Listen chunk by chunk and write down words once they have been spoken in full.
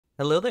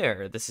Hello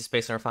there, this is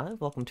Space Runner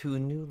 5. Welcome to a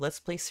new Let's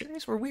Play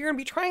series where we're going to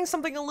be trying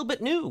something a little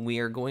bit new. We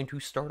are going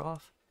to start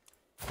off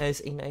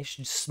as a nice,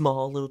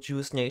 small little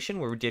Jewish nation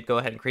where we did go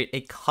ahead and create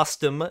a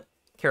custom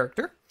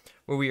character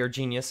where we are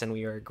genius and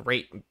we are a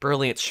great,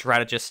 brilliant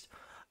strategist.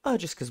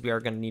 Just because we are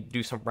going to need to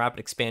do some rapid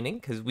expanding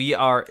because we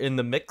are in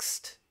the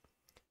mixed.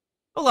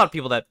 A lot of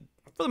people that,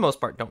 for the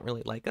most part, don't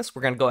really like us.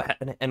 We're going to go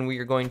ahead and we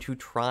are going to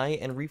try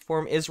and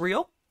reform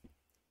Israel.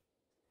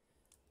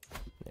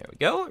 There we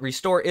go.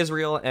 Restore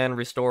Israel and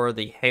restore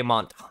the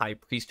Hammont High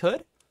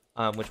Priesthood,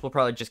 which we'll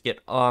probably just get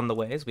on the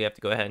ways. We have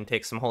to go ahead and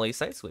take some holy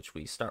sites, which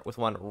we start with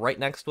one right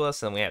next to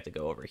us, and we have to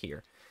go over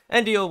here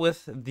and deal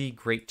with the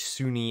great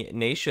Sunni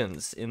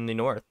nations in the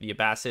north, the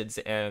Abbasids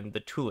and the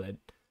Tulanid.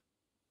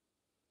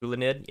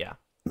 Yeah.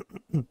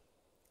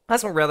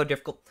 That's one rather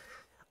difficult.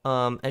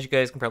 As you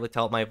guys can probably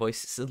tell, my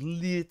voice is a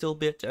little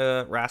bit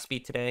raspy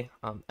today.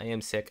 I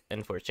am sick,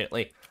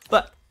 unfortunately,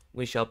 but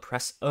we shall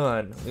press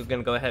on. We're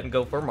going to go ahead and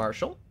go for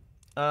Marshall.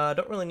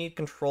 Don't really need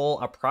control.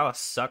 Our prowess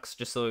sucks,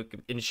 just so we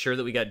can ensure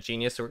that we got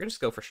genius. So we're going to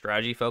just go for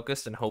strategy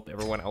focused and hope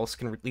everyone else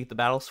can lead the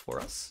battles for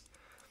us.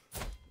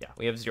 Yeah,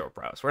 we have 0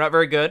 prowess. We're not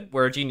very good.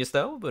 We're a genius,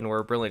 though, and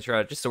we're a brilliant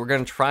strategist. So we're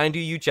going to try and do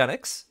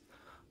eugenics.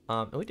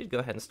 And we did go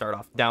ahead and start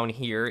off down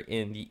here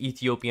in the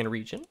Ethiopian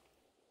region,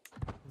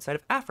 inside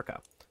of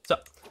Africa. So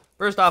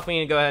first off, we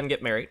need to go ahead and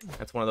get married.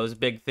 That's one of those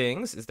big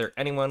things. Is there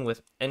anyone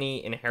with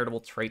any inheritable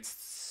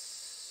traits?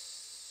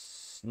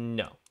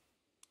 No.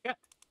 Yeah.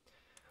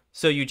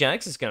 So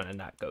eugenics is gonna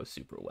not go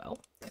super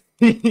well.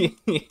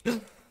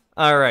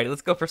 All right,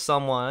 let's go for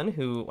someone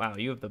who. Wow,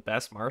 you have the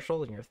best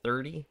marshal and you're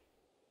 30.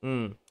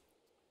 Anything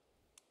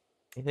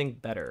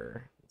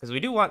better? Because we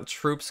do want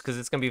troops, because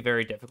it's gonna be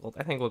very difficult.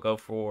 I think we'll go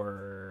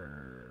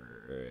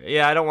for.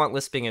 Yeah, I don't want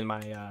lisping in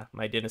my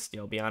my dynasty.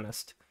 I'll be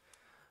honest.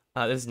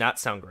 This does not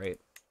sound great.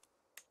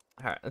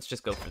 All right, let's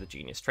just go for the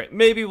genius trait.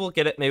 Maybe we'll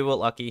get it. Maybe we'll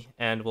lucky,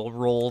 and we'll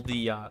roll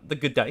the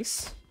good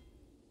dice.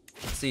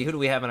 Let's see, who do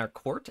we have in our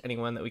court?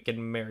 Anyone that we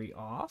can marry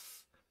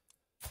off?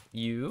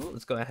 You.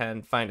 Let's go ahead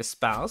and find a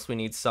spouse. We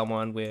need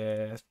someone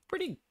with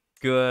pretty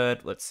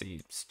good, let's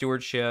see,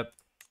 stewardship.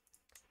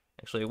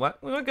 Actually, we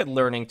want good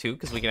learning too,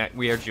 because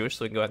we are Jewish,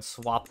 so we can go ahead and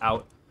swap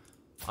out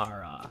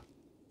our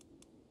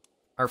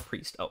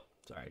priest. Oh,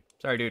 sorry,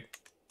 dude.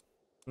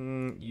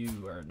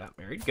 You are not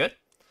married. Good.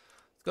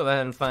 Let's go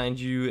ahead and find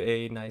you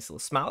a nice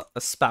little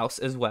spouse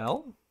as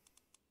well.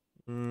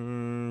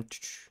 Oh,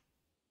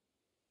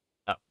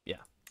 yeah.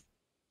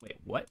 Wait,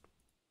 what?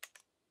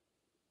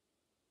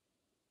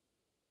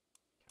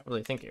 Can't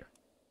really think here.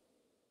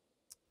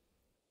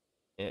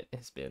 It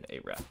has been a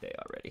rough day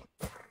already.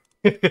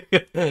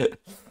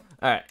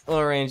 Alright, we'll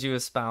arrange you a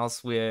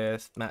spouse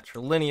with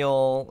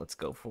matrilineal. Let's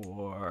go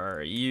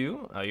for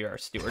you. Oh, you're our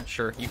steward.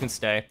 Sure, you can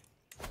stay.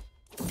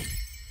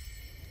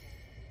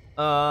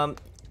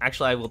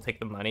 Actually, I will take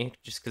the money,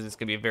 just because it's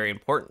going to be very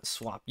important.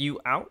 Swap you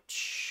out.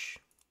 Is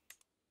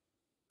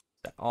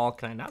that all?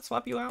 Can I not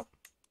swap you out?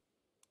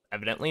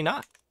 Evidently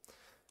not.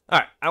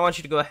 Alright, I want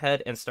you to go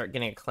ahead and start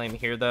getting a claim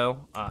here,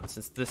 though,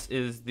 since this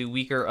is the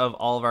weaker of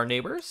all of our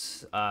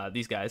neighbors.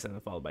 These guys, and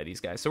then followed by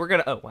these guys. So we're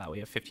gonna... Oh, wow, we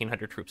have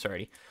 1,500 troops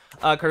already.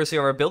 Courtesy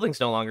of our buildings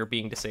no longer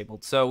being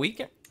disabled. So we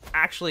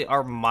actually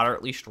are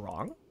moderately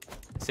strong.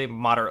 I say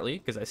moderately,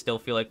 because I still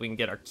feel like we can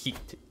get our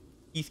teeth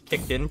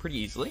kicked in pretty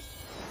easily.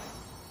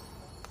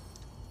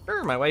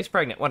 Sure, my wife's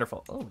pregnant.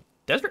 Wonderful. Oh,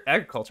 desert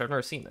agriculture. I've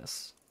never seen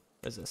this.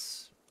 What is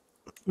this?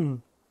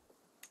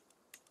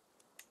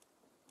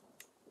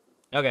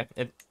 Okay,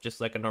 it's just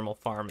like a normal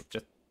farm,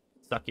 just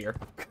stuck here.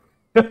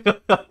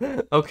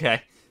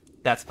 Okay,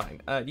 that's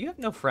fine. You have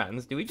no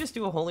friends. Do we just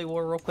do a holy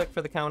war real quick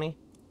for the county?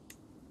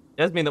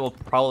 It does mean that we'll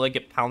probably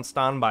get pounced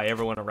on by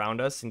everyone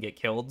around us and get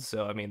killed,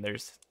 so, I mean,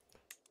 there's...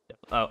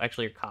 Oh,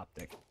 actually, you're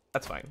Coptic.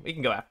 That's fine. We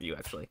can go after you,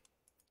 actually.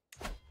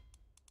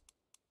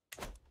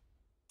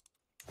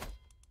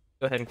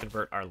 Go ahead and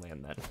convert our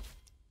land, then.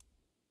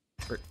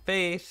 Convert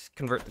faith,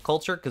 convert the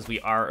culture, because we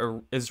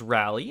are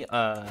Israeli.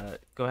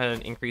 Go ahead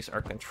and increase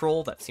our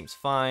control. That seems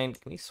fine.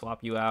 Can we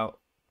swap you out?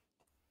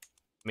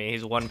 I mean,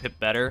 he's 1 pip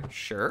better.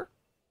 Sure.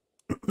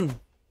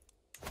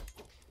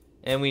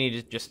 And we need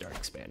to just start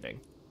expanding.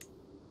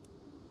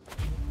 There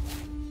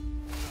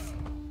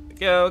we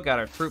go. Got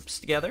our troops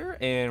together,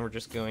 and we're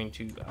just going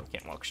to... Oh, we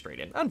can't walk straight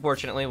in.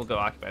 Unfortunately, we'll go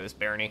occupy this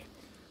barony.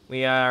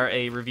 We are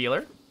a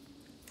revealer,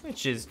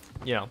 which is,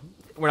 you know...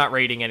 We're not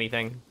raiding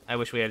anything. I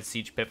wish we had a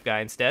siege pip guy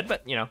instead,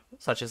 but, you know,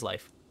 such is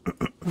life.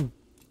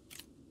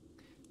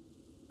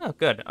 Oh,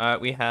 good.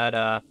 We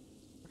had,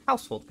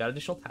 household got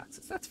additional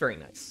taxes. That's very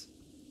nice.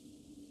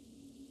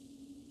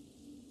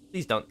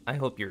 Please don't. I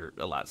hope you're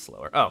a lot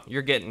slower. Oh,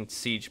 you're getting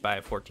sieged by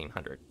a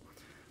 1,400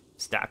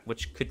 stack,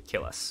 which could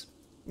kill us.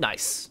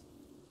 Nice.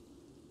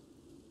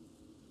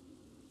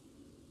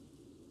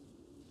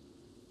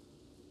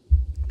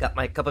 Got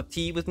my cup of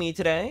tea with me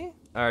today.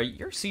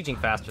 You're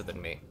sieging faster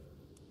than me.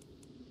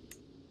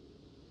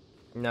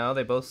 No,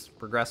 they both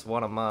progress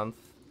 1 a month.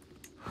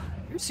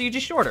 Your siege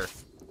is shorter.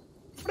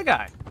 What a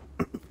guy.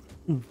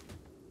 What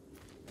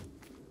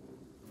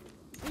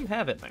do you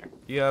have in there?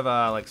 Do you have,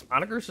 like,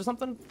 Sponagers or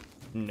something?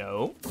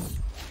 No.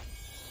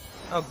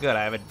 Oh, good.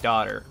 I have a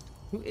daughter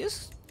who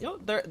is,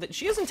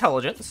 she is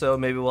intelligent. So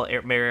maybe we'll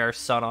marry our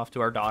son off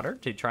to our daughter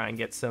to try and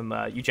get some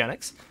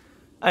eugenics.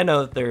 I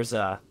know that there's,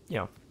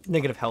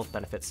 negative health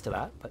benefits to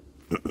that, but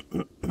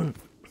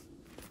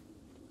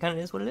kind of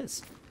is what it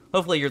is.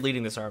 Hopefully you're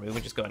leading this army.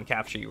 We'll just go and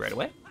capture you right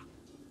away.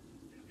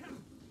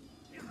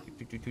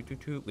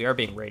 We are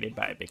being raided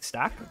by a big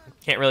stack.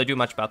 Can't really do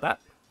much about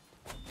that.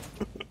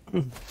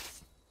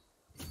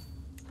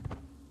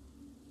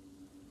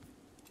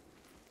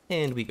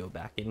 And we go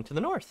back into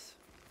the north.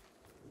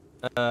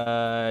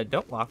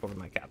 Don't walk over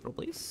my capital,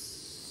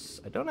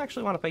 please. I don't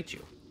actually want to fight you.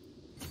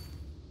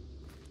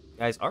 You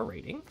guys are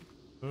raiding.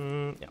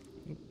 Yeah,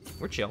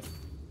 we're chill.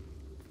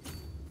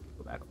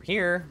 Go back over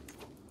here.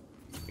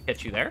 We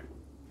catch you there.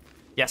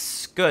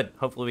 Yes, good.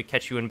 Hopefully we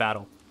catch you in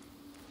battle.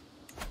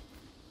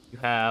 You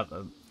have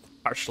a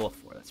partial of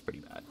 4. That's pretty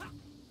bad.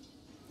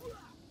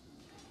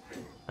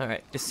 All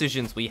right,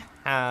 decisions we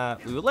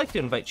have. We would like to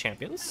invite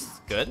champions.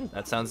 Good.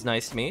 That sounds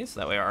nice to me. So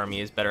that way our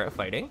army is better at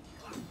fighting.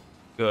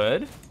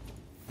 Good.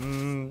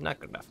 Not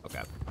good enough.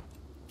 Okay.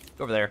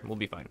 Go over there. We'll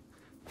be fine.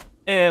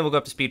 And we'll go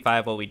up to speed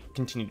 5 while we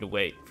continue to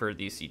wait for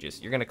these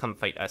sieges. You're going to come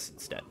fight us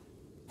instead.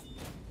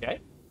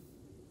 Okay?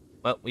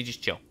 Well, we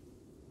just chill.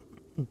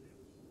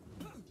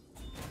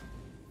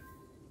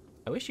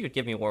 I wish you would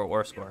give me a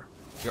war score.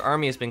 Your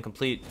army has been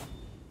complete.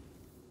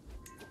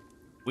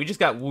 We just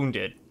got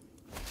wounded.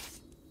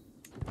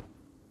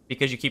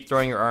 Because you keep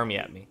throwing your army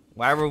at me.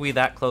 Why were we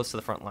that close to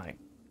the front line?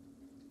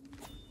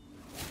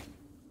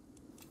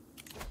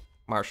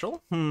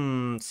 Marshal?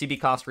 CB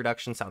cost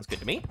reduction sounds good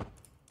to me.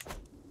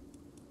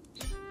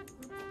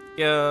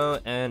 Go,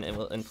 and it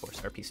will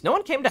enforce our peace. No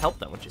one came to help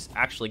them, which is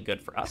actually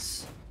good for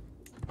us.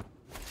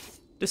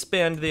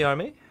 Disband the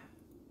army.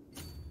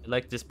 I'd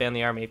like to disband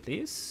the army,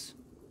 please.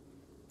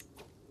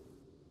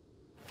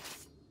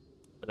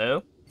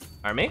 Hello?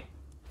 Army?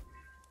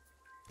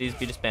 Please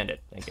be disbanded.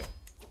 Thank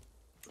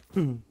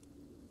you.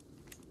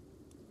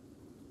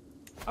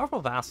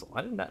 Powerful vassal.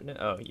 I did not know.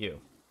 Oh, you.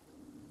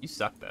 You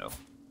suck, though.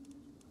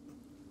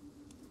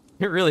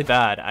 You're really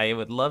bad. I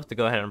would love to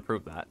go ahead and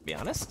improve that, to be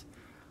honest.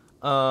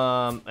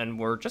 And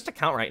we're just a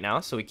count right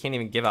now, so we can't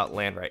even give out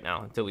land right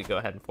now until we go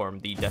ahead and form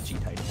the duchy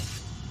title,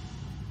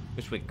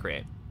 which we can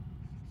create.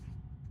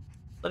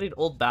 Studied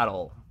old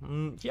battle.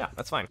 Yeah,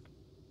 that's fine.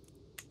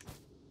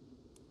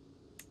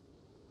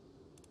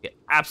 Get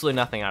absolutely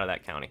nothing out of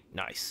that county.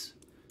 Nice.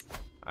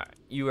 All right,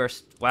 you are.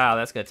 Wow,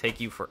 that's gonna take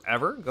you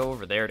forever. Go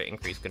over there to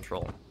increase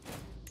control.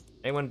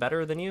 Anyone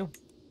better than you?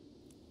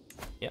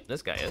 Yep,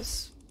 this guy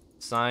is.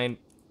 Sign.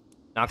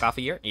 Knock off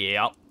a year.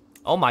 Yep.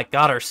 Oh my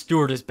God, our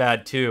steward is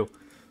bad too.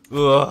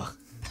 Ugh.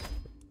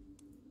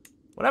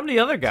 What happened to the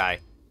other guy?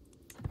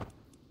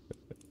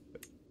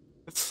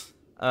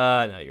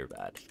 No, you're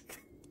bad.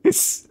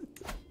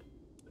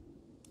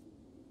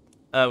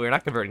 We're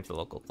not converting to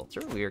local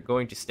culture. We are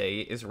going to stay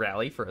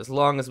Israeli for as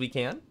long as we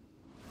can.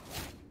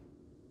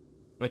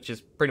 Which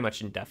is pretty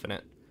much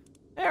indefinite.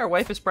 Hey, our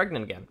wife is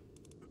pregnant again.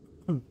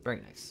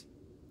 Very nice.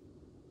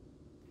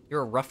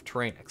 You're a rough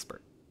terrain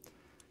expert.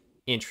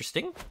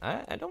 Interesting.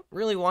 I don't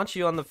really want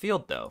you on the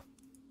field, though.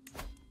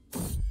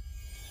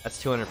 That's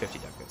 250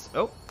 ducats.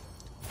 Oh,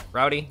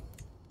 rowdy.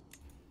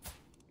 I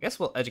guess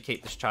we'll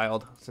educate this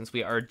child, since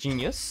we are a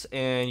genius,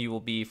 and you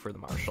will be for the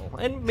marshal.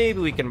 And maybe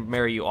we can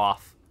marry you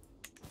off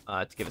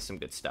to give us some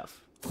good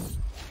stuff.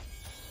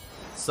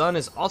 Son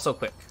is also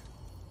quick.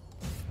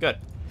 Good.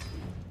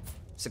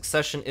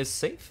 Succession is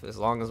safe, as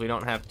long as we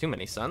don't have too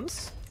many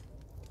sons.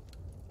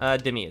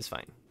 Demi is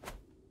fine.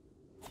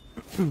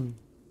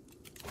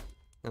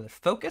 Another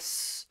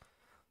focus.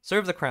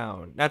 Serve the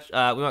crown.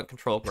 We want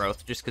control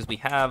growth, just because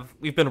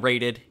we've been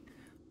raided.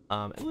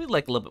 And we'd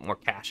like a little bit more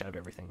cash out of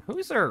everything.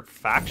 Who's our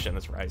faction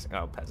that's rising?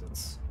 Oh,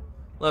 peasants.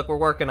 Look, we're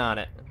working on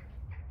it.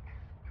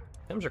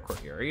 Tim's your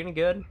courtier. Are you any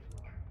good?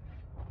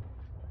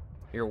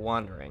 You're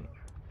wandering.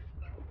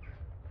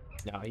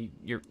 No,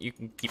 you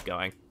can keep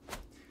going.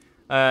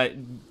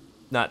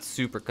 Not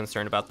super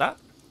concerned about that.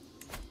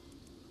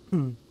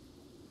 We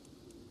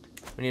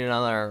need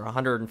another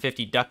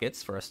 150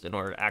 ducats for us in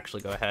order to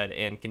actually go ahead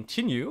and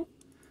continue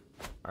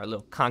our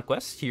little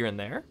conquest here and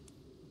there.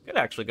 Could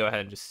actually go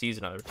ahead and just seize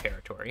another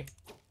territory.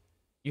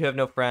 You have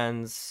no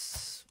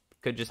friends.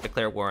 Could just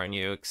declare war on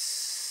you,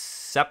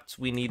 except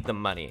we need the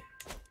money.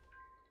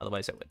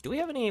 Otherwise, I would. Do we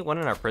have anyone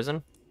in our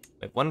prison?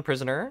 We have one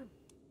prisoner.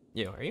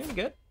 You, are you any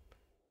good?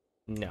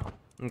 No.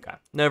 Okay,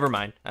 never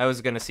mind. I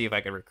was gonna see if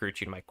I could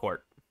recruit you to my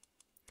court.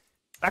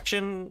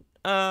 Faction,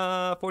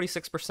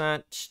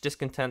 46%.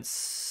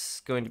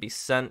 Discontents going to be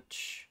sent.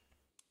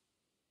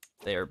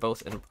 They are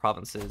both in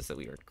provinces that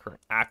we are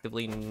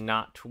actively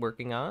not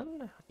working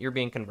on. You're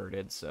being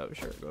converted, so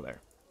sure, go there.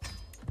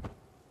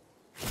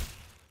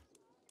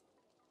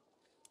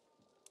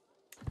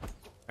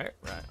 Alright,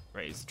 right.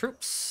 Raise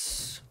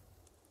troops.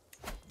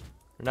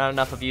 Not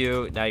enough of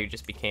you. Now you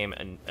just became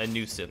a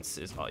nuisance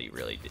is all you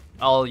really did.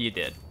 All you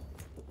did.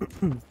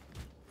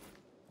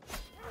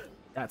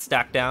 That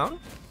stack down.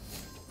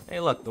 Hey,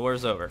 look, the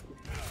war's over.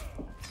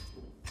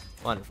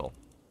 Wonderful.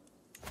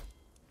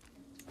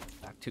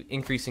 to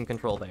increasing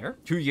control there.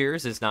 2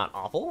 years is not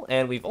awful,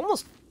 and we've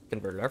almost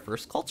converted our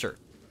first culture.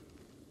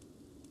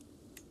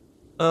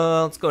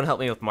 Let's go and help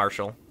me with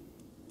Marshall.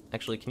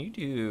 Actually, can you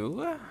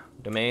do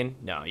domain?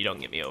 No, you don't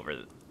get me over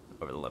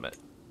the limit.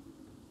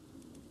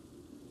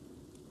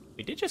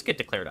 We did just get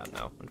declared on,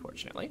 though,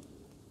 unfortunately.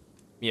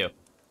 You.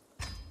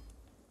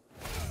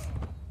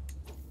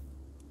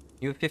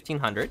 You have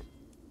 1,500.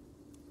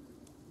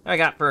 I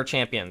got for our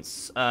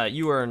champions.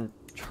 You are in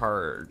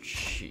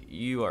charge.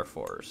 You are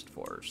forced.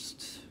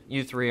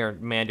 You 3 are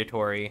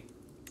mandatory.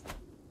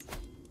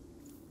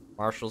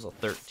 Marshall's a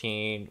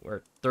 13. We're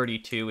at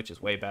 32, which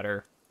is way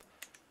better.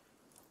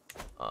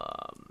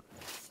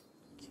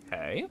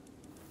 Okay.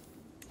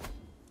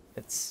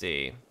 Let's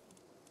see.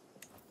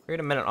 Create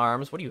a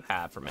men-at-arms. What do you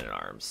have for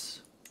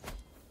men-at-arms?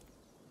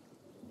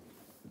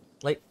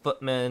 Light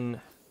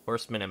footmen,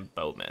 horsemen, and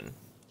bowmen.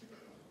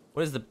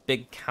 What is the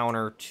big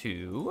counter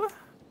to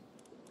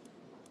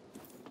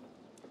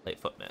light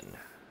footmen?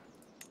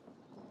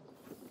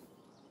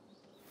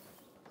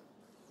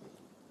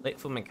 Light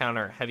footmen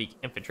counter heavy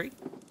infantry.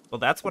 Well,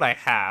 that's what I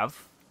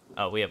have.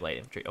 Oh, we have light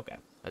infantry. Okay,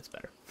 that's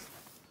better.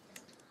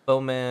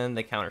 Bowmen,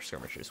 they counter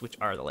skirmishers, which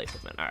are the light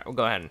footmen. All right, we'll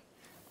go ahead and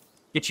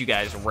get you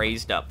guys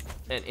raised up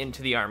and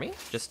into the army.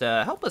 Just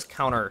help us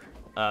counter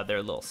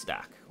their little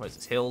stack. What is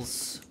this?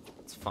 Hills.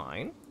 It's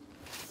fine.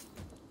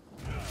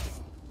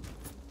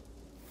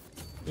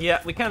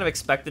 Yeah, we kind of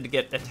expected to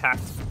get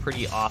attacked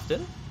pretty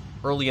often.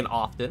 Early and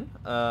often.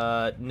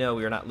 No,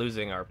 we are not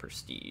losing our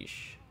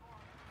prestige.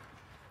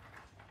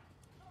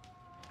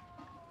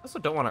 I also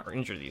don't want to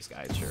injure these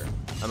guys, sure.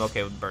 I'm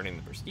okay with burning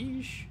the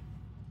prestige.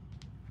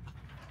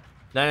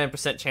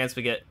 99% chance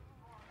we get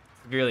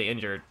severely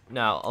injured.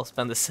 Now, I'll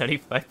spend the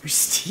 75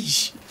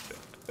 prestige.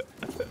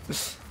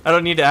 I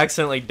don't need to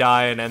accidentally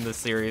die and end the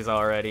series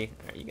already.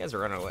 All right, you guys are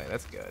running away.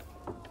 That's good.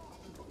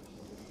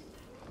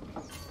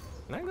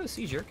 Can I go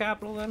siege your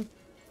capital, then?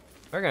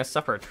 We're going to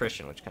suffer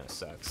attrition, which kind of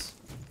sucks.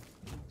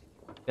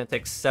 It's going to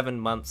take 7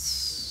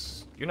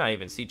 months. You're not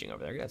even sieging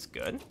over there. That's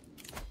good.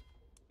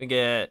 We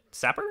get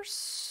sappers?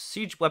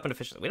 Siege weapon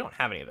efficiency. We don't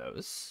have any of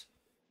those.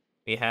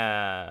 We do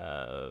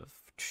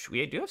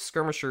have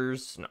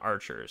skirmishers and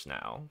archers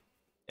now.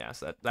 Yeah,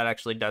 so that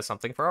actually does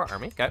something for our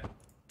army. Okay.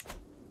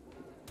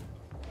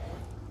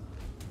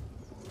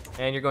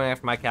 And you're going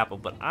after my capital,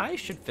 but I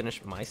should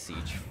finish my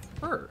siege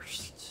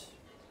first.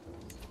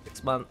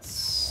 6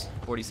 months,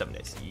 47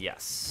 days.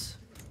 Yes.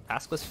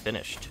 Task was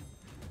finished.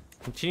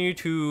 Continue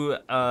to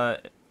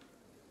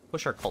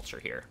push our culture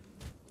here.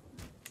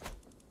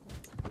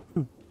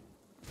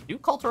 Do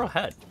cultural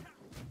head.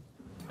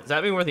 Does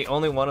that mean we're the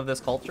only one of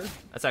this culture?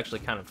 That's actually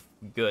kind of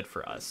good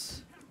for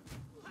us.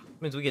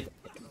 It means we get...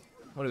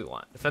 What do we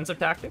want? Defensive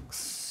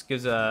tactics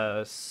gives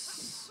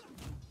us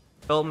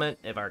development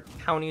if our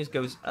counties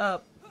goes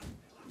up.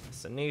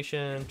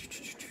 Destination.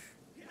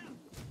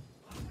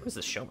 What is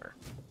this Shomer?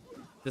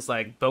 This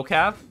like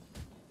Bocav?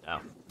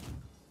 No.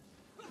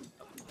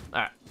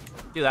 Alright.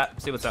 Do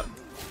that. See what's up.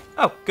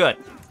 Oh, good.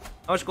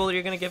 How much gold are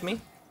you gonna give me?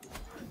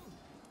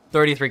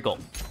 33 gold.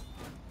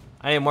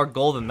 I need more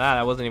gold than that.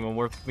 That wasn't even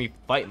worth me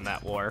fighting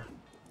that war.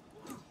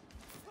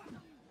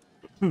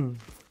 Let's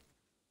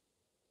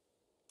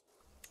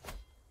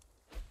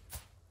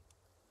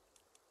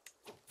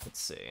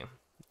see.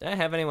 Did I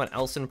have anyone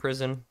else in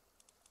prison?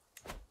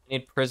 I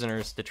need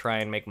prisoners to try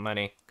and make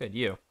money. Good,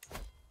 you.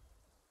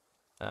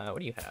 What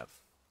do you have?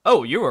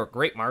 Oh, you are a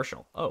great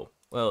marshal. Oh,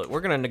 well,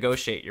 we're going to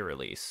negotiate your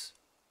release.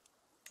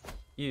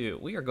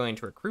 We are going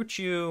to recruit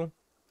you.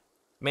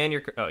 Man,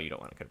 oh, you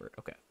don't want to convert.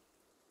 Okay.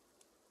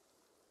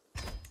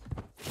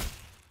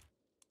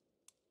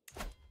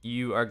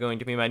 You are going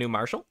to be my new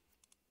marshal.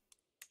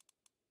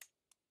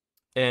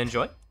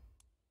 Enjoy.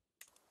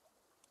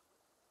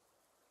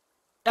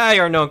 Ah,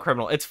 you're a known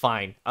criminal. It's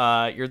fine.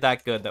 You're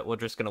that good that we're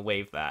just gonna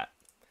waive that.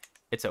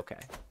 It's okay.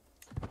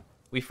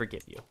 We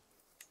forgive you.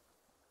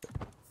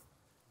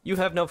 You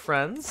have no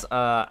friends.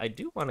 I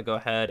do want to go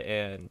ahead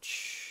and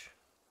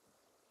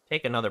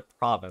take another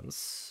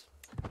province.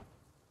 Can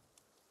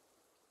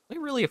we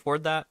really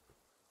afford that?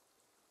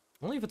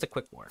 Only if it's a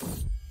quick war. I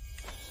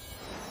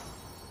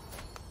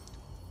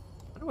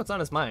wonder what's on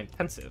his mind.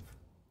 Pensive.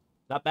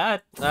 Not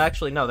bad.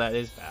 Actually, no, that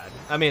is bad.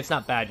 I mean, it's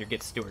not bad. You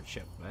get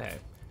stewardship. But hey.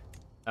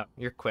 Oh,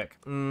 you're quick.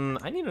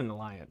 I need an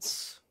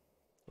alliance.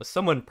 With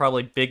someone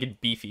probably big and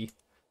beefy.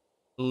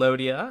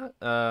 Lodia.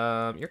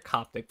 You're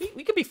Coptic.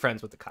 We could be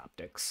friends with the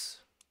Coptics.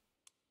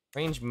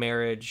 Arranged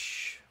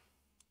marriage.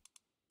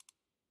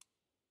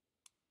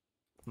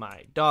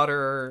 My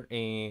daughter.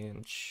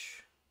 And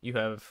you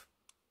have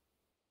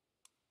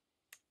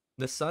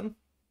this son?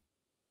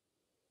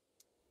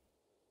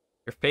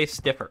 Your face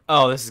stiffer.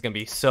 Oh, this is gonna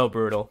be so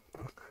brutal.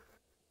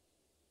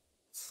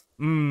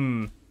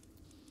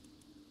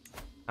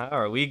 How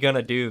are we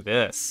gonna do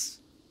this?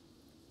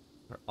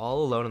 We're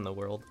all alone in the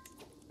world.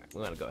 Right,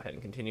 we want to go ahead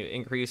and continue to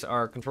increase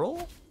our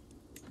control.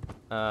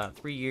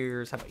 3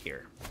 years. How about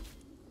here?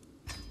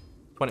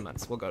 20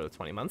 months. We'll go to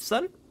 20 months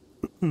then.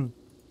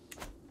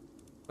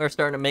 We're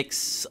starting to make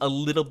a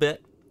little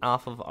bit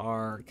off of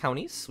our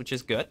counties, which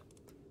is good.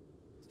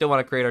 Still want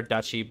to create our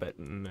duchy, but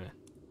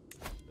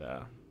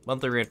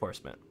monthly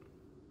reinforcement.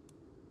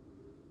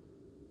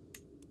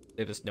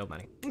 They just no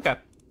money. Okay.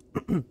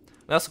 I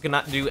also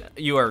cannot do.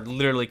 You are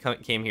literally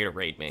came here to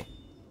raid me.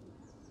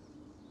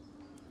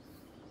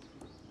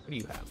 What do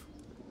you have?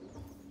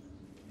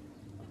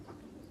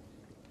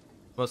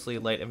 Mostly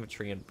light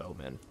infantry and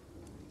bowmen.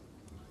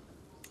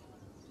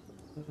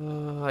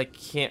 I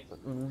can't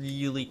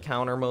really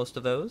counter most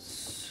of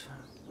those.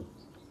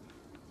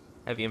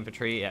 Heavy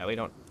infantry, yeah, we're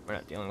not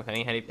dealing with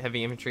any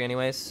heavy infantry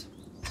anyways.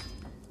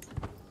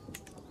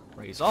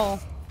 Raise all.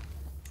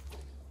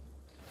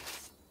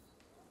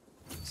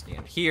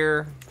 Stand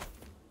here.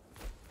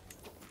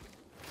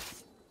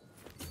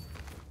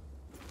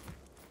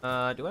 Do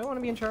I want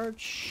to be in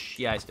charge?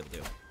 Yeah, I still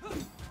do.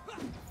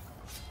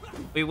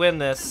 We win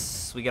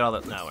this, we get all the...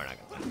 No, we're not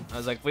gonna win. I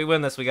was like, if we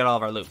win this, we get all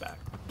of our loot back.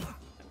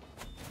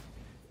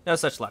 No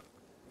such luck.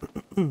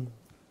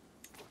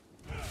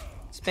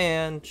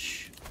 Expand.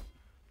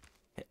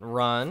 Hit and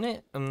run.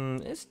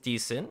 It's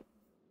decent.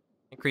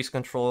 Increase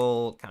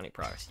control, county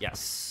progress.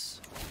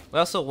 Yes. We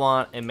also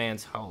want a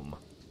man's home.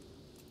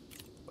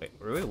 Wait,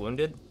 were we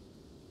wounded?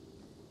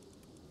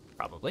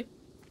 Probably.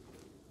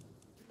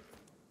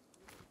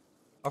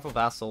 Powerful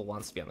vassal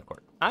wants to be on the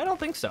court. I don't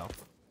think so.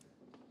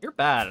 You're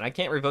bad, and I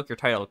can't revoke your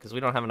title because we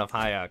don't have enough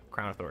high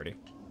crown authority.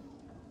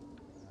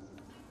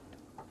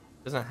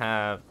 Doesn't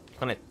have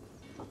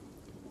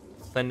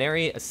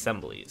plenary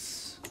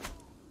assemblies.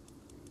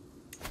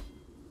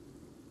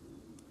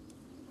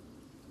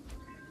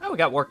 Oh, we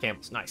got war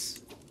camps.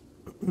 Nice.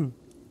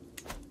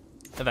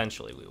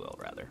 Eventually we will,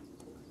 rather.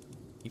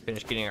 You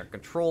finish getting our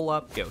control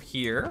up. Go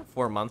here.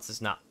 4 months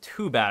is not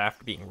too bad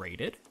after being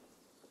raided.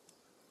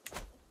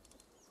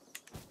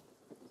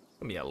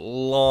 Gonna be a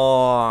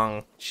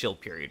long chill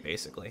period,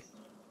 basically.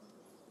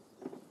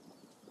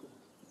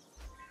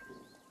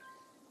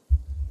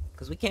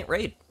 Because we can't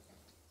raid.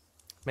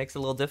 Makes it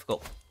a little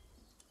difficult.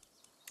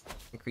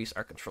 Increase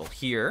our control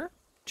here.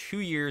 2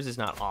 years is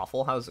not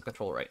awful. How's the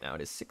control right now?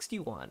 It is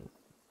 61.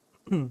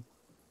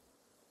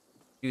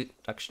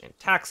 Reduction in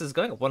taxes,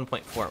 going up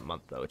 1.4 a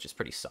month, though, which is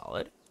pretty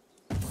solid.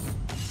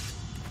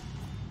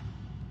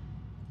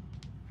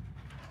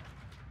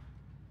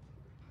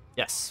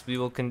 Yes, we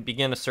will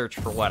begin a search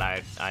for what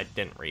I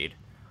didn't read.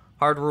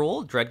 Hard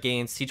rule, dread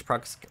gains, siege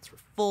progress against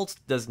revolt,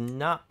 does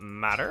not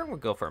matter. We'll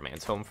go for a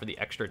man's home for the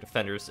extra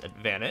defender's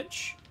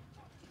advantage.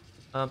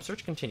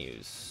 Search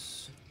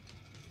continues.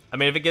 I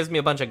mean, if it gives me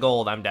a bunch of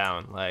gold, I'm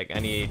down. Like, I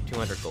need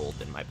 200 gold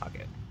in my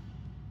pocket.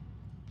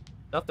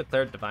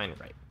 Self-declared divine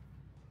right.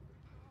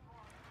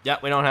 Yeah,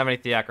 we don't have any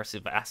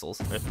theocratic vassals,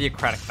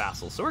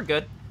 so we're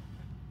good.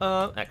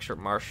 Extra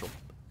martial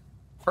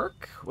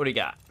perk. What do you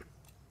got?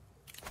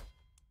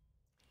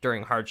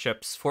 During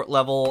hardships, fort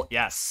level,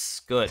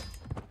 yes, good.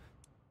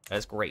 That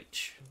is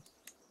great.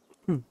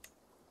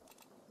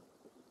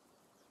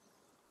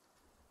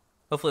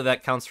 Hopefully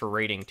that counts for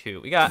rating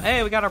too. We got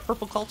our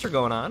purple culture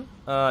going on.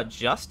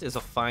 Just is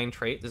a fine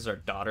trait. This is our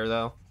daughter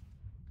though.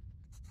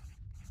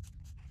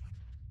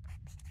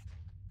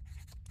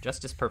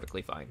 Just is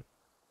perfectly fine.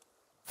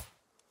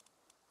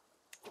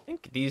 I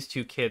think these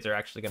two kids are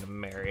actually gonna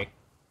marry.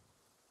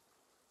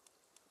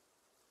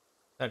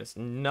 That is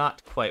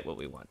not quite what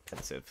we want,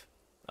 pensive.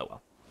 Oh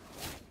well.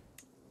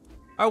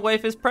 Our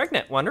wife is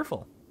pregnant.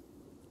 Wonderful.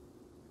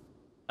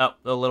 Oh,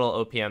 the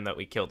little OPM that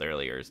we killed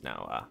earlier is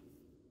now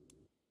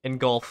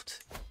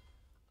engulfed.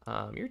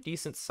 You're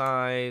decent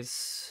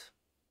size.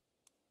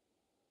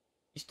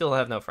 You still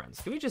have no friends.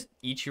 Can we just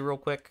eat you real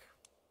quick?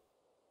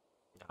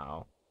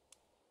 No.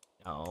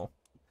 No.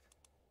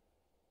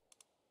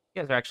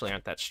 You guys actually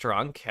aren't that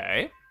strong.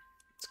 Okay.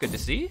 It's good to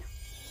see.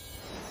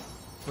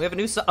 We have a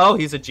new son. Oh,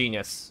 he's a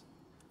genius.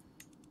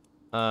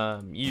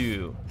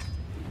 You.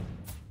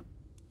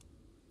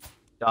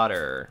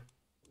 Daughter.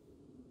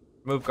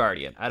 Remove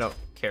guardian. I don't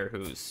care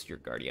who's your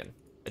guardian.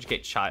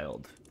 Educate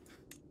child.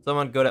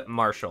 Someone good at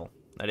martial.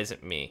 That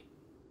isn't me.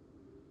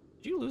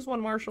 Did you lose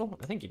one martial?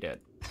 I think you did.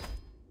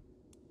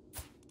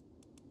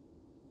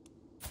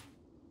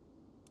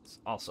 It's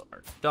also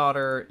our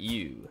daughter.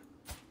 You.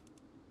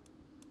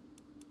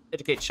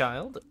 Educate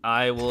child.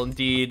 I will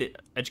indeed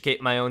educate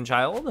my own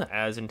child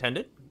as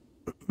intended.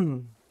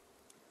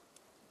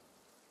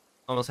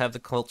 Almost have the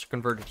culture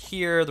converted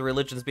here. The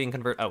religion's being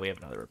converted. Oh, we have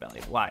another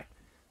rebellion. Why?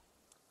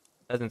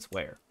 Peasants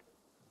where?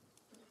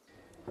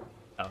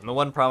 Oh, and the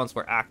one province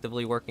we're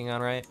actively working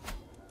on, right?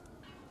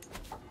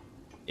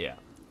 Yeah.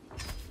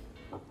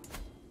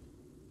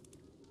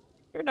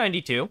 You're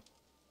 92.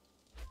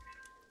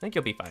 I think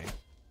you'll be fine.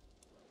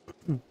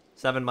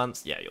 7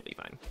 months? Yeah, you'll be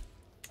fine.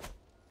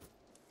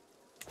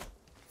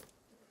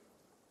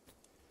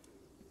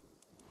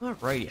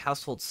 Alrighty,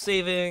 household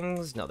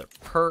savings, another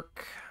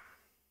perk.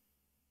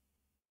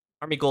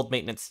 Army gold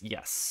maintenance,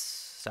 yes.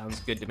 Sounds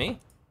good to me.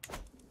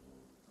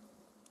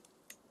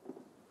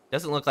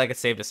 Doesn't look like it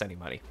saved us any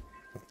money.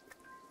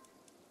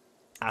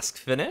 Task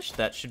finished.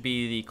 That should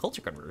be the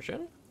culture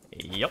conversion.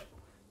 Yep.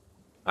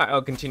 Alright,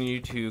 I'll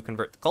continue to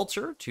convert the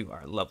culture to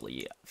our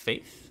lovely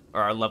faith.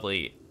 Or our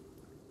lovely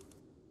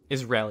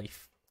Israeli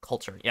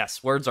culture.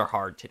 Yes, words are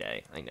hard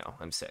today. I know,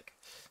 I'm sick.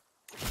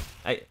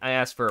 I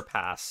asked for a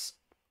pass.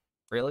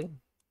 Really?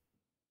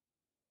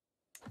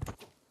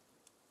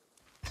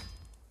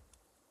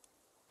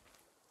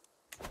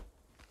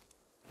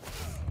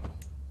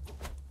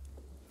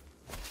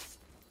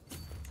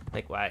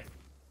 Like, why?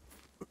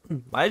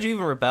 Why did you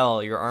even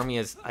rebel? Your army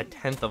is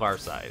 1/10 of our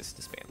size.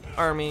 Disband the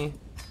army.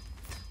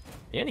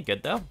 You any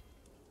good, though?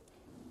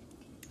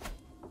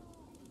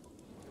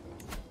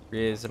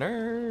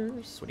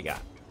 Prisoners. What do you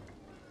got?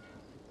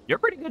 You're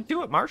pretty good,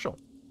 too, at Marshall.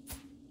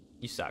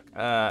 You suck.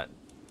 Bye.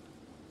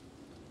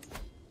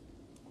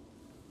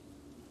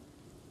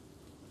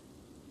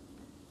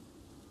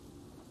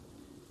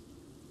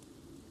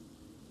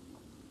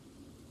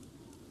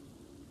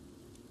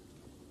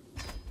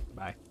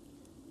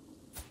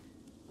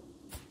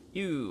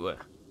 You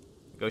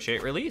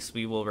negotiate release.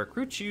 We will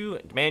recruit you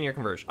and demand your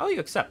conversion. Oh, you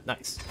accept.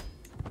 Nice.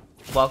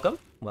 Welcome.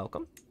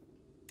 Welcome.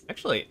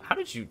 Actually, how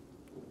did you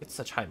get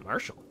such high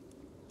martial?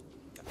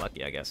 Got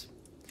lucky, I guess.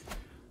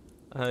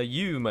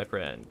 You, my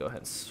friend, go ahead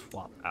and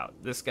swap out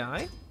this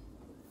guy.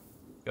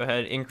 Go ahead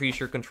and increase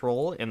your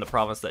control in the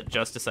province that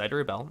just decided to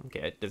rebel.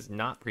 Okay, it does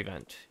not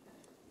prevent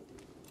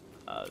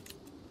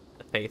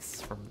the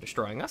faiths from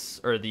destroying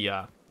us, or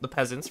the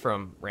peasants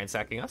from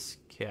ransacking us.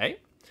 Okay,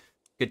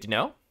 good to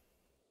know.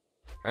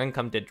 Our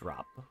income did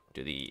drop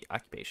to the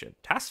occupation.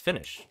 Task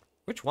finished.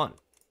 Which one?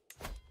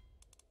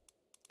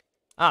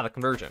 Ah, the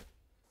conversion.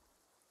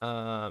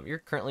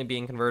 You're currently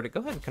being converted. Go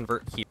ahead and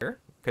convert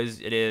here,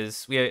 because it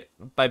is,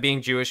 by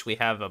being Jewish, we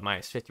have a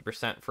minus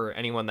 50% for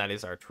anyone that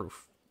is our true,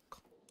 I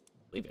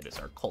believe it is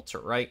our culture,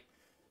 right?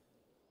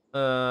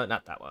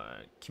 Not that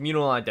one.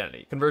 Communal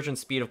identity. Conversion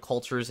speed of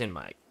cultures in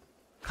my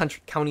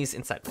counties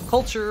inside my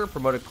culture.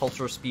 Promoted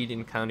cultural speed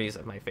in counties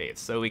of my faith.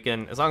 So we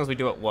can, as long as we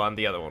do it one,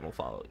 the other one will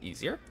follow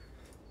easier.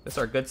 This is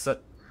our good son.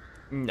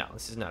 No,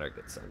 this is not our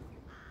good son.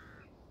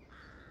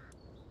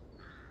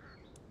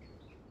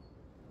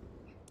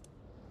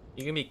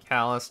 You can be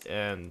calloused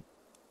and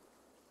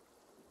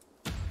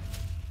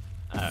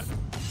I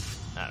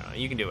don't know.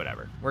 You can do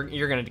whatever.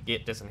 You're gonna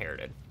get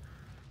disinherited.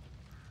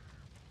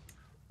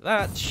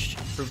 That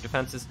improved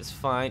defenses is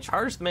fine.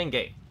 Charge the main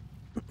gate.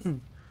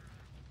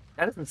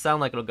 That doesn't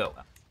sound like it'll go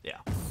well. Yeah.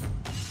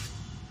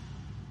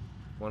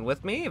 One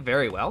with me.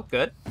 Very well.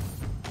 Good.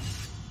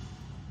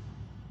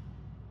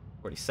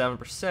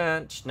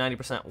 47%,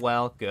 90%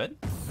 well. Good.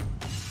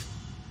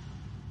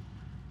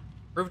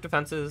 Improved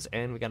defenses,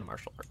 and we got a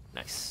martial art.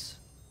 Nice.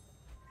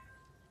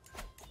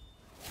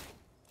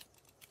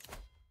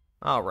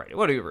 Alrighty,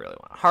 what do we really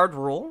want? Hard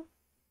rule.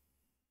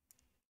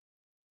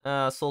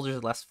 Soldiers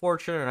with less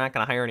fortune are not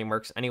going to hire any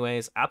mercs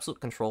anyways. Absolute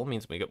control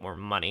means we get more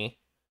money.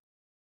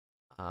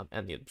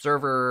 And the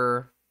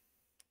observer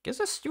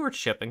gives us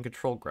stewardship and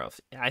control growth.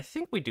 Yeah, I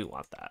think we do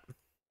want that.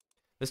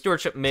 The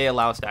stewardship may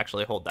allow us to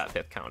actually hold that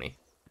 5th county,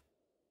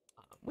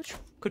 which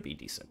could be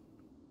decent.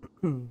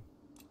 How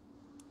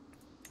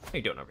are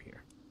you doing over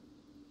here?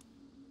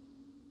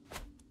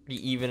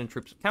 Pretty even in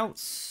troops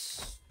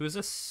counts. Who is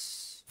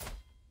this?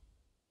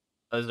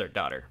 Oh, this is our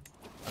daughter.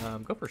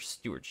 Go for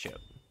stewardship.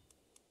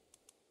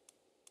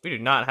 We do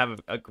not have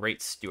a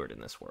great steward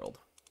in this world.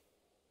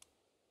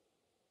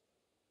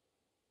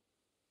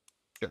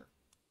 Sure.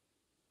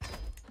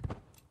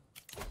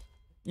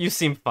 You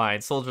seem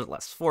fine. Soldiers with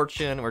less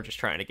fortune. We're just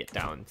trying to get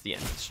down to the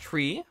end of this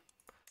tree.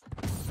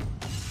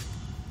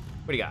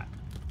 What do you got?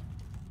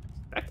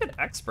 Expected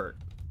expert.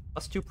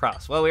 +2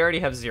 prowess. Well, we already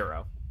have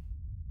 0.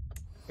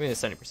 Give me a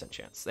 70%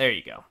 chance. There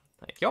you go.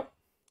 Thank you.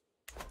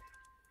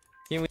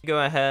 Can we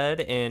go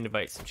ahead and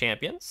invite some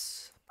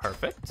champions?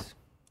 Perfect.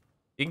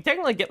 You can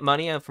technically get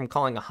money from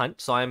calling a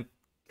hunt, so I'm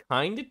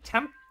kind of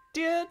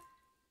tempted.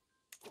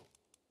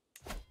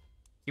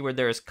 Keyword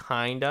there is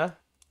kinda.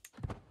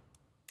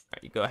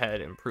 Alright, you go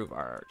ahead and improve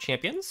our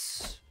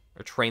champions.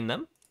 Or train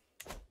them.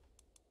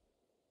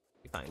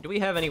 Be fine. Do we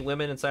have any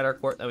women inside our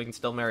court that we can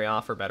still marry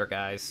off for better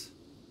guys?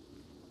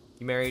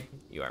 You married?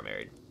 You are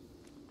married.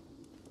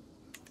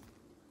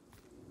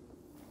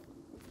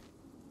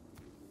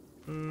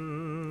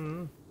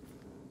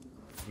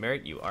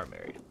 Married? You are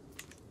married.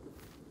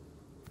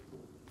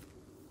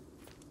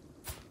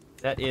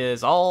 That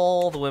is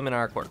all the women in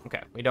our court.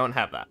 Okay, we don't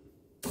have that.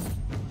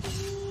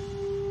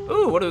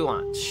 Ooh, what do we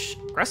want?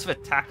 Aggressive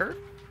attacker?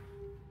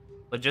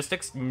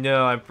 Logistics?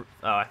 No,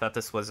 I thought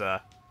this was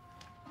a...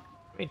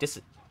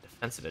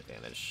 defensive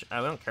advantage. We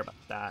don't care about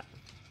that.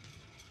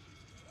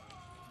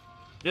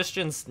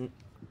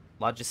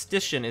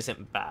 Logistician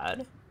isn't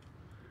bad.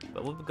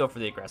 But we'll go for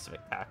the aggressive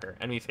attacker.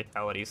 Enemy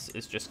fatalities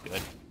is just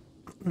good.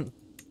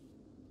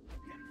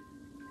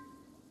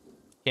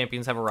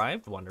 Champions have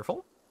arrived.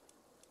 Wonderful.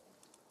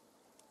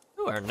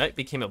 Ooh, our knight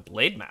became a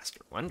blade master.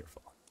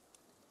 Wonderful.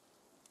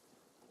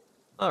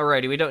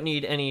 Alrighty, we don't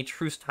need any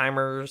truce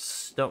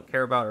timers. Don't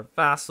care about our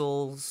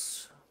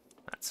vassals.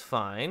 That's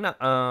fine.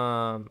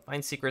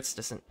 Find secrets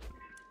doesn't...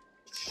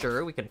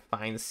 Sure, we can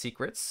find the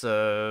secrets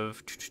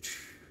of...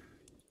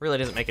 Really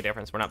doesn't make a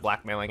difference. We're not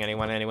blackmailing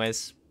anyone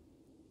anyways.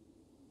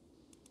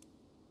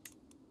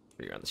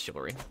 You're on the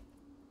chivalry.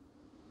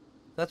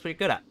 That's what you're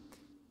good at.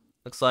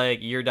 Looks like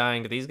you're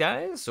dying to these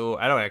guys, so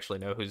I don't actually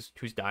know who's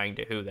dying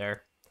to who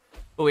there.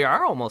 But we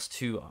are almost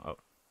to... it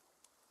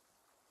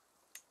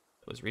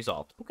was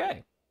resolved.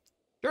 Okay.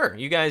 Sure,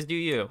 you guys do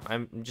you.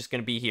 I'm just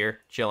going to be here,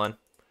 chilling.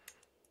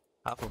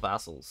 Powerful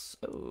vassals.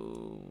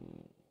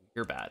 Oh,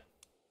 you're bad.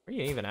 Where are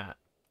you even at?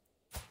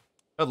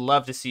 I'd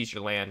love to seize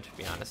your land, to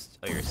be honest.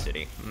 Oh, your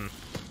city. You're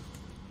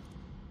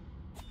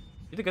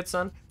the good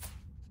son?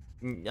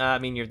 I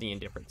mean, you're the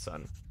indifferent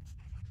son.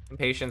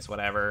 Impatience,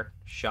 whatever.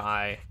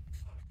 Shy.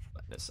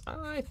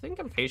 I think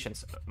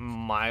impatience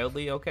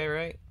mildly okay,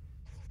 right?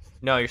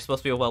 No, you're supposed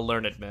to be a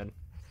well-learned man.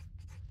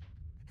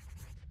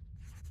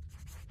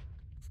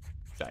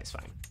 Shy's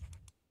fine.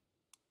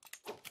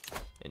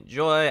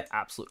 Enjoy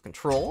absolute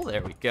control.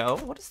 There we go.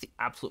 What does the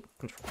absolute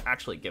control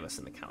actually give us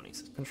in the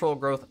counties? Control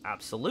growth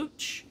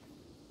absolute.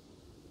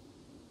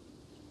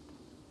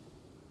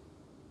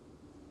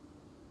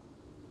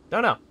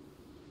 Don't know.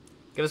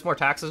 Give us more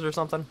taxes or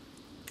something?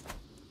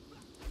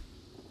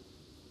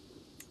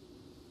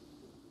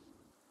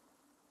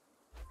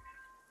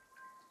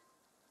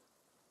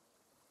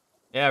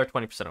 Yeah, we're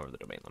 20% over the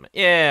domain limit.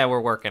 Yeah,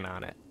 we're working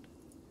on it.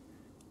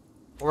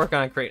 We're working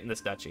on creating this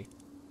duchy.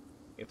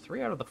 We have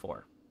 3 out of the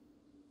 4.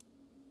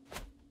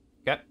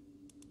 Okay.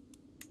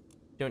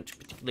 Don't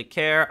particularly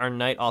care. Our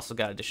knight also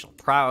got additional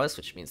prowess,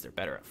 which means they're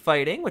better at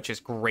fighting, which is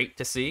great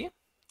to see.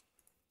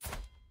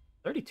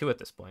 32 at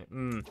this point.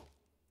 We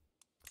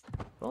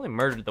only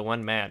murdered the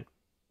one man.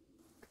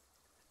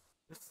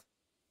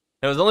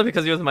 It was only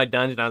because he was in my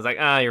dungeon. I was like,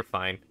 you're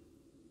fine.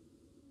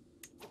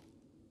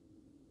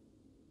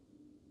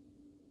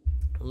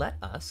 Let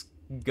us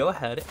go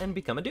ahead and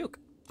become a duke.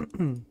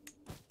 Great.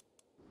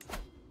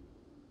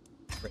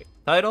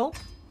 Title.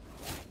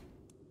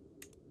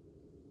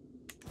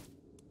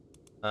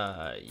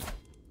 I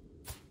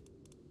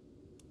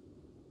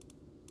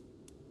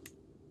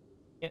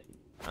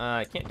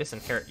can't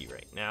disinherit you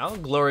right now.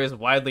 Glory is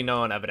widely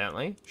known,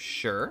 evidently.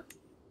 Sure.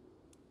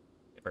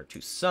 We have our 2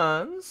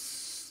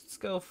 sons. Let's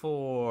go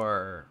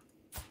for...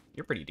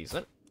 You're pretty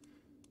decent.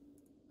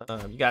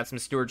 You got some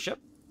stewardship,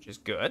 which is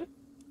good.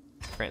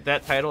 Grant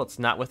that title. It's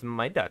not within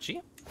my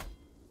duchy.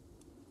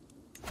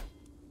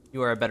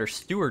 You are a better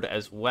steward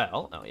as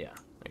well. Oh, yeah.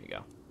 There you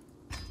go.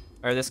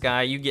 All right, this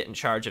guy, you get in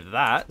charge of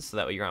that, so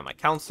that way you're on my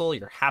council.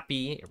 You're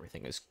happy.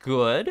 Everything is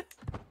good.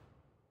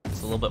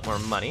 Just a little bit more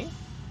money.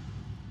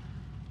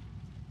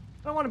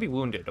 I don't want to be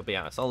wounded, I'll be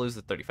honest. I'll lose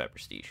the 35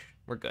 prestige.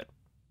 We're good.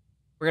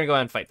 We're going to go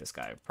ahead and fight this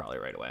guy probably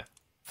right away.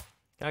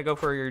 Can I go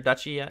for your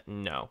duchy yet?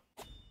 No.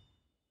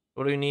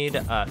 What do we need?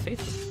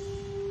 Faithful.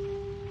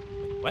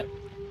 What?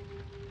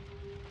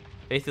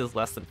 Faith is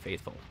less than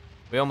faithful.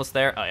 We almost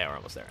there? Oh, yeah, we're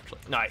almost there, actually.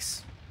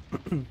 Nice. I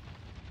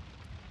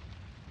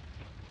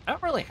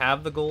don't really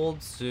have the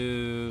gold, so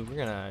we're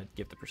going to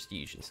give the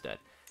prestige instead.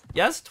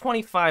 Yes,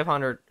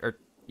 2,500, or,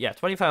 yeah,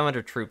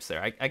 2,500 troops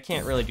there. I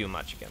can't really do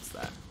much against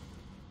that.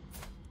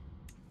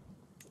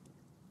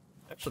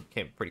 Actually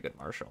became a pretty good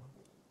marshal.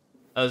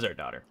 That was our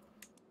daughter.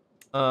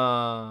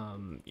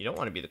 You don't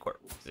want to be the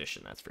court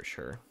position, that's for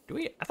sure. Do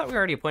we? I thought we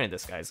already appointed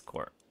this guy's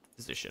court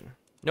position.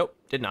 Nope,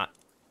 did not.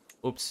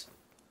 Oops.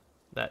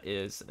 That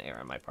is an error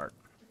on my part.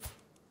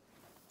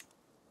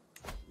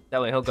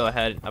 That way he'll go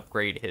ahead and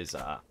upgrade his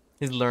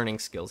learning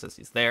skills as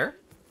he's there.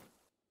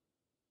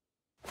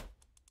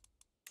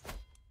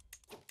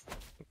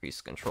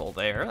 Increase control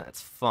there. That's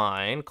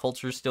fine.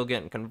 Culture's still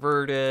getting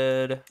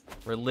converted.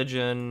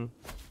 Religion.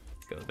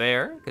 Go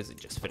there, because it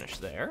just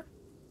finished there.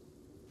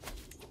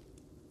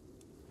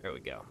 There we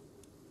go.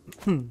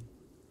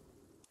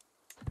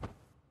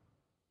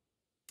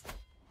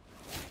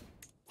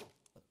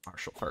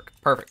 Martial perk.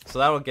 Perfect. So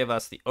that will give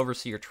us the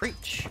Overseer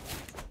trait.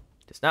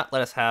 Does not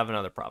let us have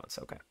another province.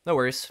 Okay. No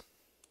worries.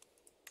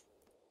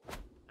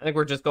 I think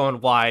we're just going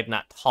wide,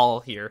 not tall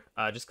here.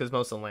 Just because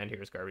most of the land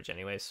here is garbage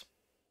anyways.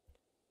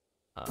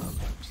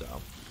 So...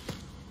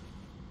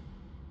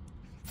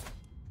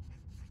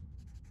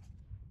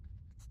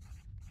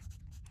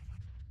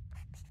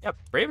 Yep,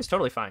 Brave is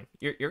totally fine.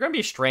 You're gonna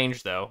be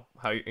strange though.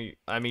 I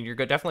mean, you're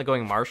definitely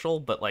going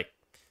martial, but like,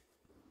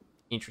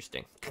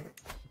 interesting.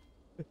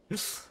 You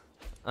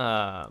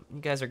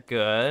guys are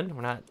good.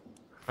 We're not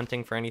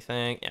hunting for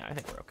anything. Yeah, I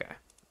think we're okay.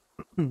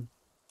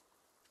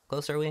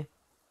 Close are we?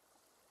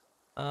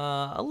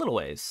 A little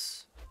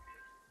ways.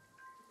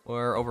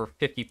 We're over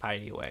 50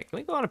 piety away. Can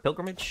we go on a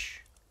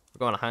pilgrimage? We're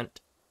going to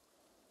hunt.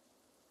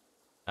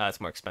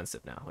 It's more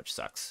expensive now, which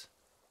sucks.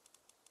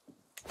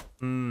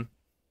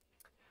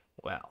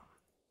 Well,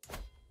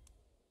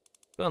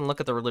 go and look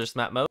at the religious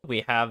map mode.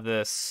 We have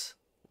this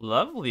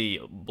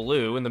lovely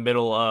blue in the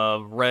middle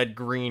of red,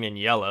 green, and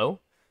yellow.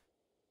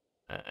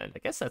 And I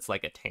guess that's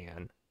like a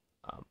tan.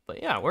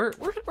 But yeah, we're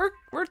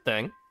a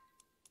thing.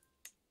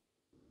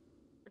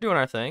 We're doing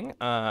our thing.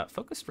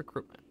 Focused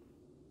recruitment.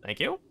 Thank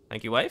you,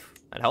 wife.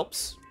 That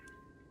helps.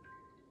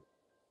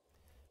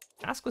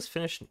 Task was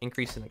finished and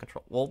increasing the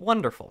control. Well,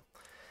 wonderful.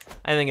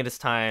 I think it is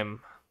time.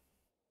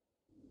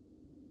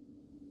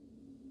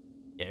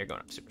 Yeah, you're going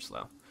up super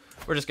slow.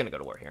 We're just gonna go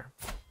to war here.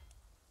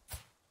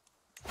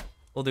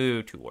 We'll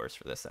do 2 wars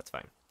for this, that's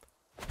fine.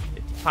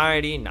 50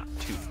 piety, not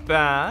too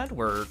bad.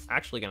 We're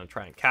actually going to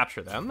try and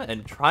capture them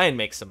and try and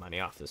make some money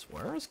off this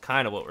war. Is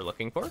kind of what we're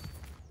looking for.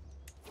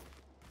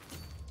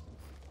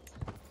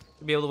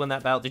 To be able to win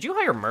that battle. Did you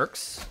hire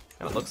mercs?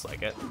 Kind of looks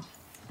like it.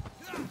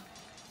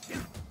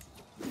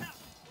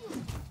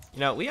 You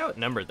know, we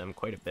outnumbered them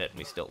quite a bit and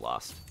we still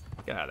lost.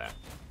 Get out of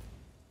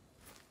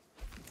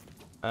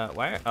that.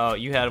 Why? Oh,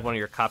 you had one of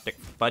your Coptic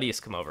buddies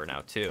come over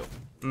now, too.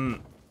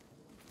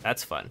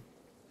 That's fun.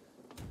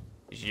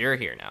 'Cause you're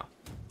here now.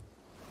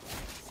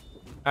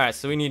 Alright,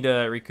 so we need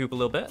to recoup a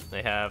little bit.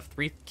 They have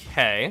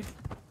 3k.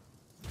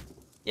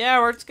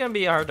 Yeah, it's going to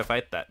be hard to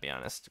fight that, to be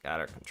honest. Got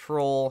our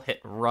control.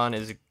 Hit and run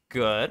is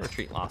good.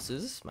 Retreat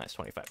losses, minus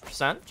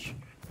 25%.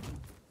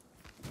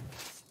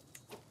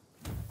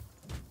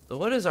 So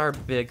what is our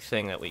big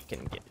thing that we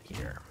can get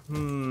here?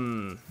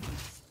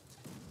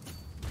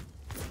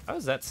 How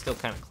is that still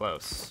kind of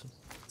close?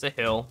 It's a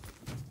hill.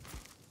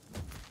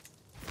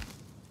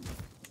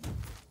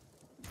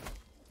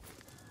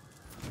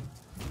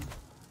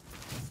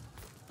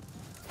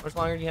 How much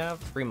longer do you have?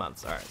 3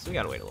 months. Alright, so we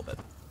gotta wait a little bit.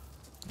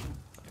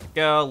 There we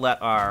go. Let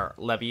our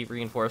levy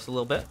reinforce a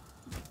little bit.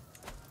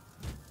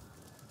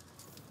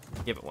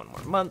 Give it 1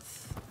 more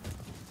month.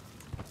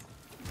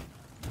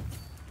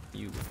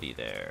 You will be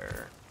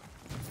there.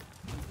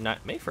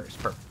 Not May 1st.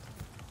 Perfect.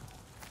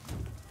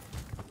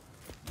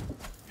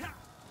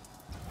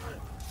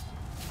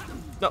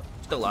 Nope,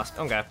 still lost.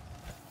 Okay.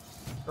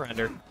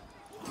 Surrender.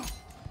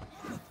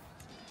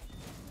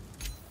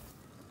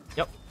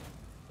 Yep.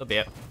 That'll be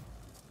it.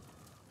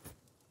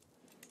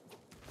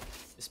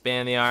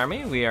 Disband the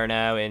army. We are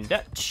now in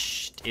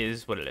Dutch.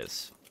 Is what it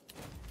is.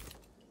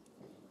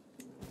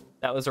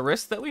 That was a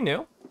risk that we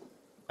knew.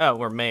 Oh,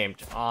 we're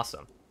maimed.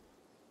 Awesome.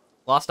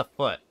 Lost a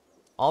foot.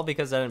 All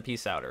because I didn't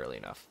peace out early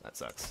enough. That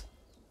sucks.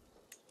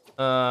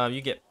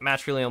 You get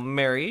matrimonial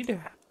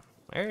married.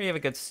 There you have a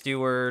good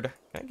steward.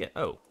 Can I get...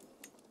 Oh.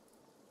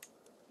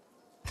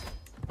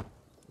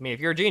 I mean, if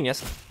you're a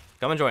genius,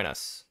 come and join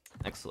us.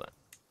 Excellent.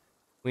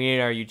 We need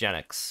our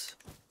eugenics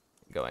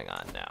going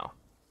on now.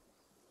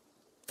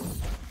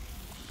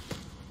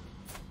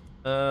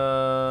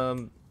 I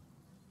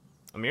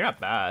mean, you're not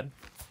bad.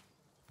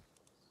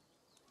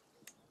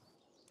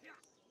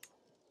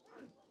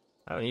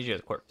 I don't need you as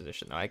a court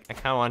position, though. I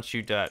kind of want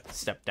you to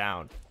step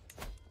down.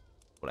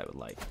 What I would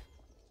like.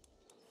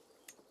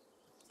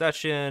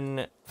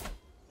 Session.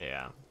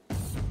 Yeah.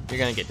 You're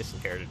going to get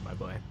disinherited, my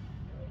boy.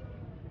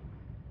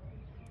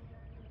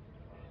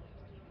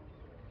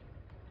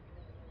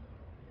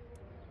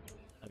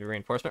 Your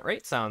reinforcement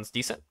rate sounds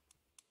decent.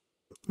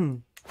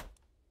 How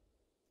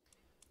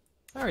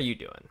are you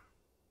doing?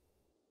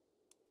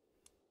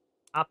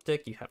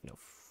 Optic, you have no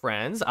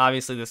friends.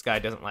 Obviously, this guy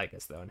doesn't like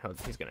us, though, and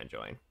he's going to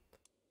join.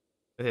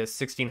 With his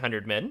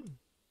 1,600 men.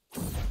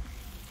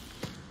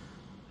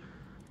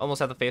 Almost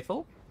have the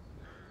faithful.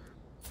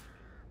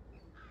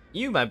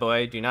 You, my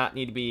boy, do not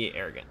need to be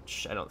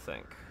arrogant, I don't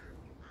think.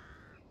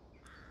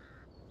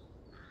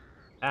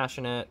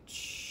 Passionate.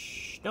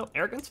 No,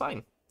 arrogance,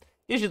 fine.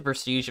 Gives you the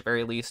prestige at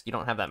very least. You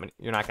don't have that many.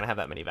 You're not gonna have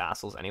that many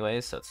vassals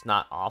anyways, so it's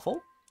not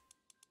awful.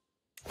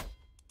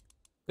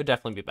 Could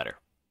definitely be better.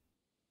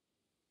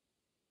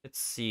 Let's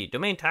see.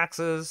 Domain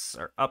taxes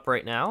are up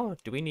right now.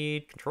 Do we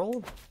need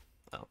control?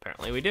 Well,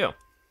 apparently we do.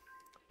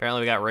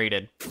 Apparently we got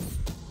raided.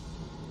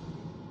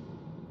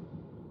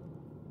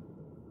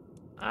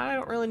 I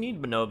don't really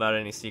need to know about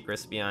any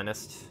secrets, to be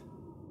honest.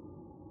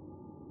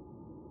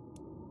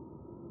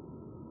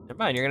 Never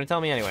mind, you're gonna tell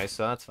me anyway,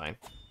 so that's fine.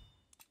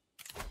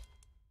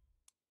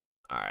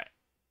 Alright.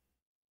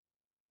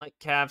 Light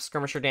cav,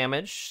 skirmisher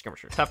damage,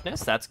 skirmisher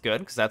toughness. That's good,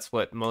 because that's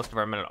what most of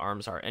our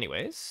men-at-arms are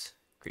anyways.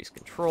 Increase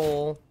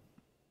control.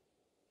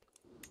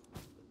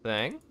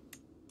 Thing.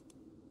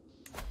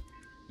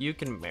 You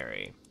can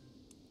marry.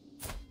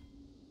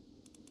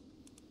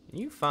 Can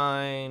you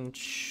find...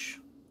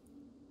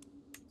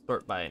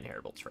 Sort by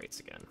inheritable traits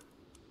again.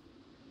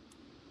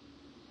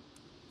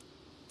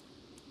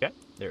 Okay,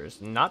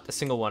 there's not a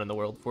single one in the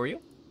world for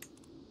you.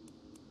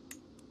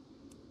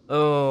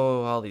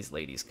 Oh, all these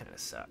ladies kind of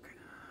suck.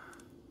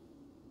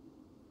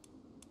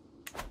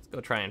 Let's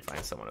go try and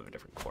find someone of a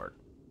different court.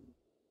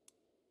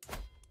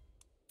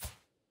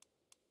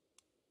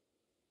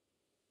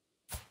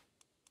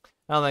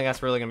 I don't think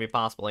that's really going to be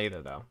possible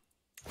either, though.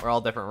 We're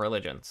all different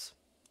religions.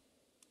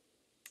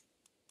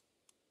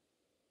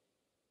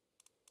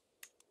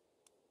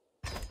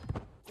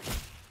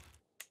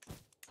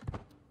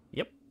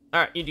 Yep.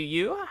 Alright, you do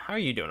you? How are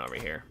you doing over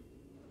here?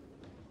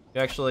 You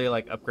actually,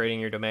 like,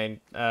 upgrading your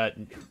domain?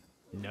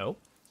 No.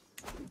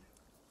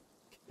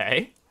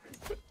 Okay.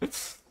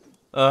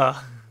 More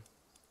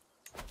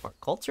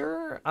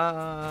culture?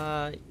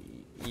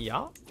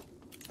 Yeah.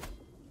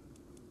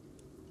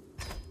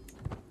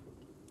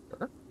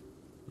 Sure.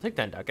 I'll take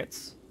 10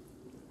 ducats.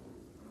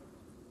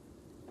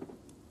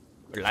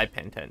 Or did I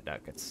pay 10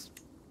 ducats?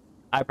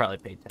 I probably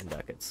paid 10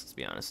 ducats, to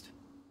be honest.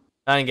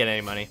 I didn't get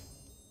any money.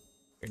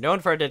 We're known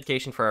for our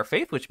dedication for our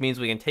faith, which means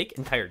we can take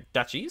entire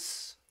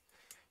duchies.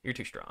 You're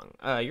too strong.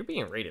 You're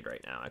being raided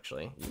right now,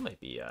 actually. You might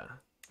be a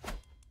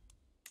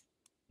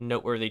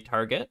noteworthy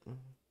target.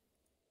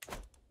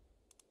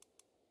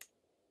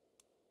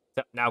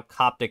 Except now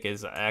Coptic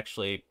is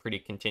actually pretty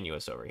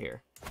continuous over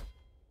here.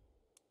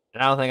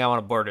 And I don't think I want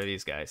to border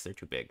these guys. They're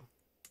too big.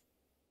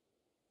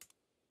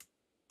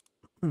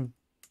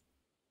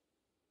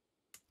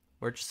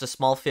 We're just a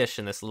small fish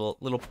in this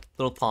little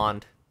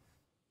pond.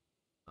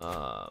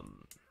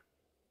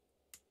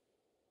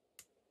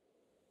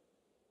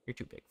 You're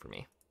too big for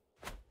me.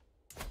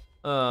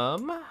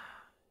 You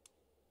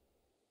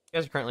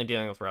guys are currently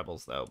dealing with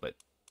rebels, though, but...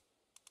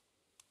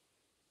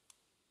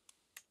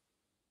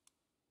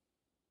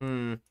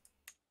 Where'd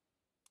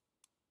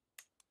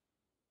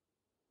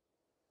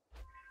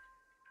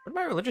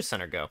my religious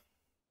center go?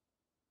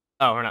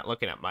 Oh, we're not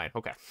looking at mine.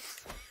 Okay.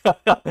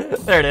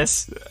 There it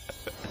is.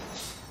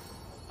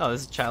 Oh,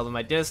 this is a child of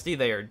my dynasty.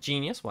 They are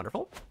genius.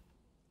 Wonderful.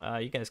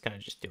 You guys kind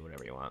of just do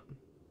whatever you want.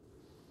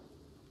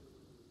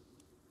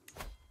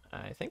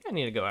 I think I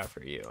need to go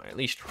after you. Or at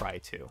least try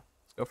to.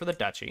 Let's go for the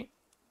duchy.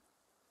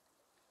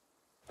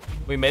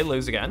 We may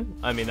lose again.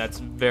 I mean, that's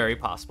very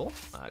possible.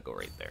 Go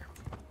right there.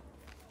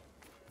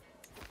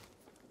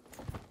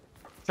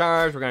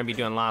 Charge. We're going to be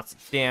doing lots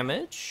of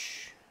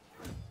damage.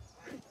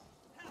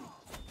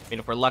 I mean,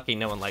 if we're lucky,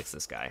 no one likes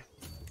this guy.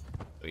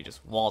 So we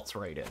just waltz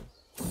right in.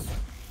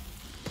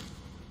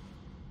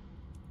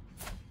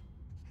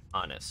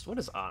 Honest. What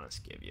does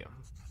honest give you?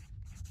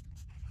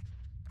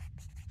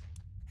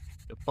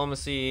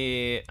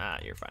 Diplomacy.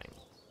 You're fine.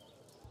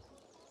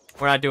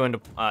 We're not doing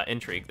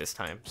intrigue this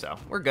time, so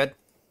we're good.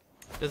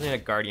 Doesn't need a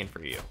guardian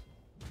for you.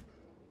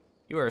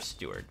 You are a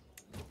steward.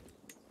 Do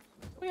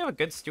we have a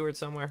good steward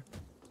somewhere?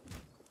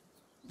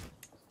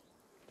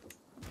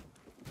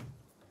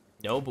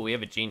 No, but we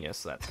have a genius,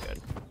 so that's good.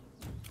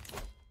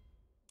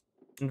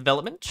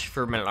 Envelopment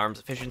for men-at-arms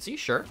efficiency,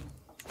 sure.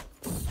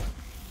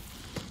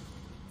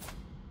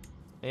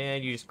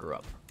 And you just grew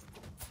up.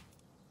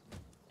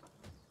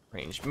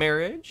 Arranged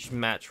marriage,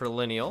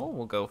 matrilineal.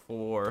 We'll go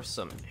for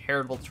some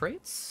heritable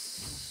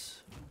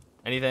traits.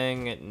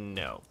 Anything?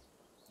 No.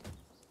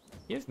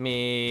 Give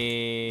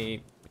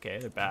me... Okay,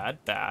 they're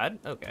bad. Bad.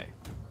 Okay.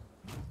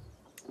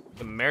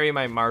 I'll marry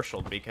my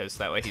marshal because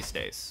that way he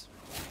stays.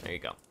 There you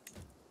go.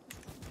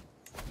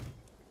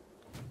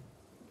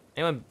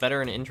 Anyone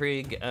better in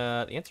intrigue?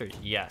 The answer is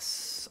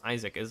yes.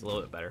 Isaac is a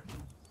little bit better.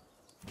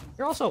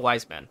 You're also a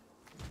wise man.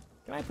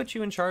 Can I put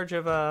you in charge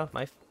of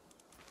my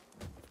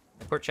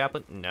court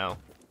chaplain? No.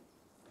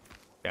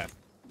 Okay.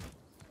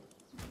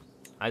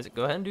 Isaac,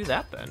 go ahead and do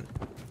that then.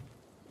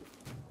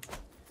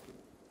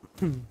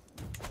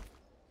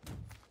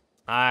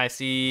 I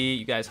see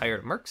you guys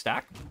hired a merc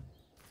stack.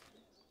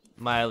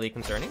 Mildly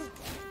concerning.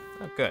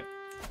 Oh, good.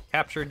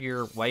 Captured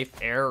your wife,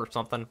 heir, or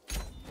something.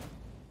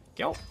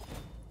 Go.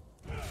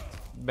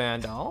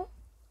 Bandal.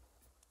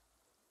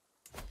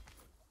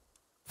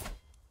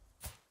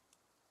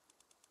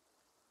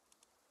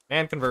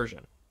 And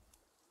conversion.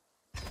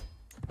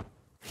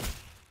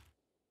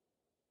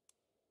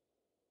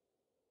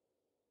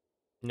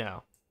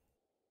 No.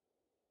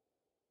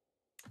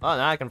 Oh,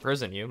 now I can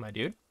prison you, my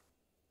dude.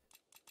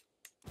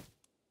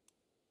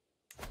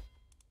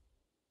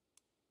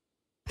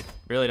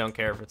 Really don't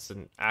care if it's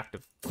an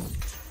active...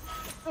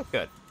 Oh,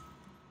 good.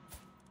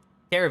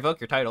 Can't revoke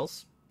your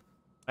titles.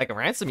 I can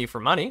ransom you for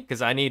money,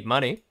 because I need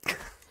money.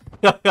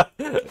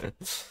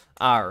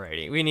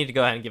 Alrighty, we need to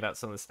go ahead and give out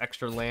some of this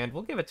extra land.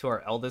 We'll give it to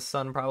our eldest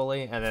son,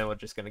 probably, and then we're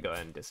just going to go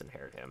ahead and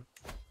disinherit him.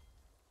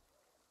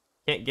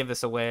 Can't give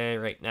this away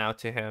right now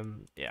to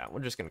him. Yeah, we're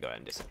just going to go ahead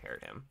and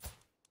disinherit him.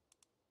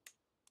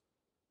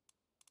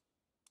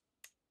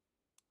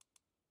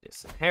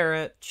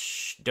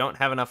 Disinherit. Don't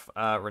have enough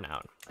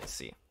renown. I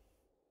see.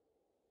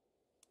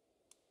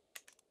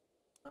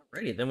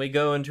 Alrighty, then we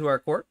go into our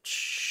court.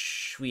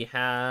 We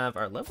have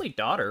our lovely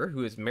daughter,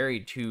 who is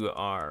married to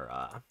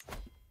our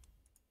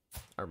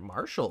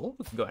marshal.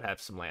 We can go ahead and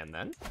have some land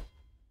then.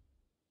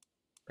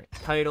 Right,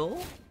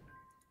 title.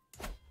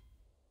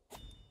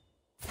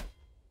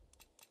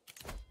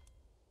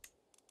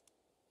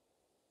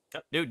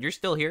 Oh, dude, you're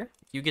still here.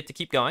 You get to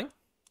keep going.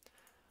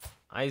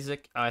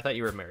 Isaac, oh, I thought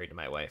you were married to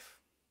my wife.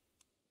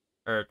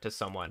 Or to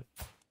someone.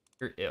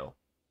 You're ill.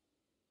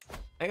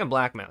 I can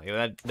blackmail you.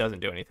 That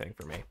doesn't do anything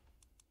for me.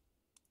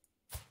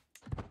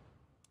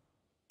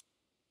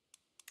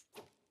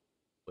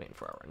 Waiting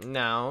for our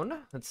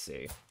renown. Let's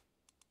see.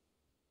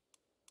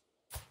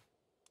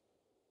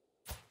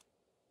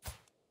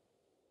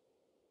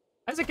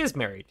 Isaac is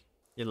married.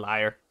 You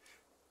liar.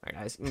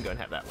 Alright, guys, you can go and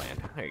have that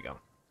land. There you go.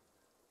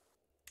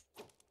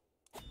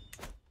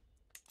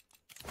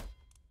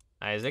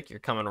 Isaac, you're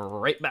coming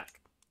right back.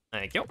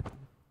 Thank you.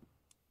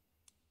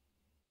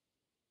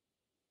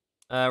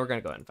 We're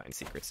gonna go ahead and find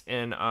secrets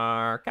in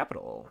our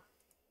capital.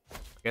 I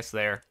guess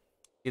there.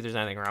 See if there's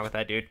anything wrong with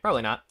that dude.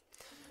 Probably not.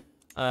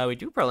 We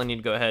do probably need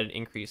to go ahead and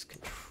increase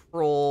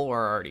control.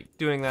 We're already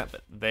doing that,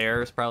 but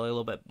there's probably a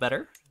little bit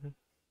better.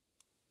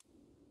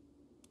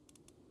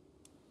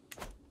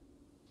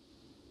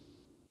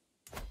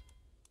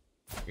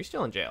 You're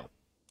still in jail.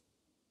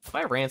 If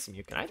I ransom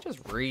you, can I just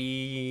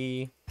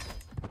I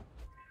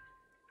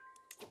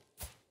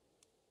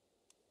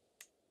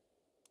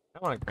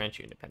want to grant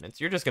you independence.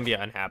 You're just going to be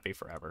unhappy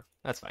forever.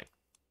 That's fine.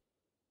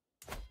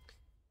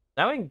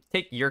 Now we can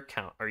take your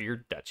count, or your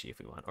duchy if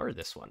we want, or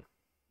this one.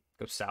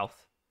 Go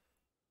south.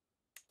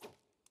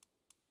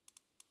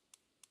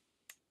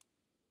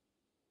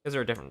 Because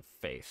they're a different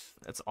faith.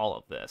 That's all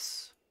of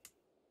this.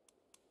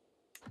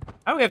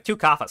 How do we have two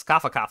Kaffas?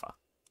 Kaffa.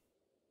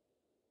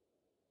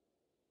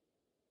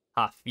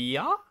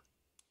 Kafia?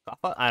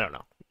 Kaffa? I don't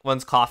know.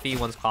 One's coffee,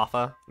 one's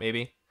Kaffa,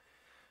 maybe.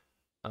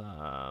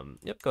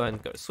 Yep, go ahead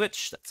and go to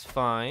switch. That's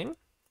fine.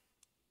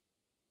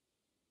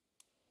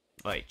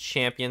 Like,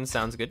 champion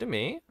sounds good to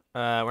me.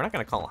 We're not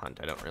going to call a hunt.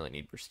 I don't really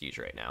need prestige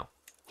right now.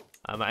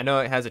 I know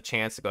it has a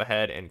chance to go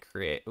ahead and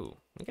create... Ooh,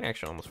 we can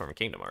actually almost form a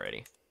kingdom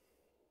already.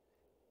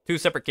 2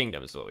 separate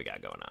kingdoms is what we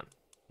got going on.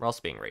 We're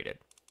also being raided.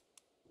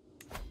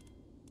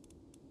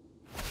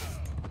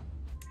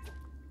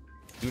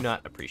 Do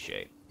not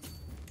appreciate.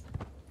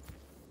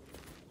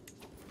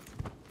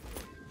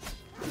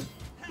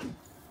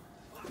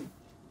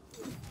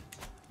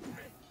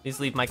 Please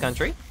leave my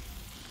country.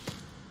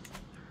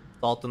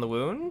 Salt in the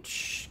wound.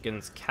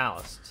 Skin's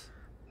calloused.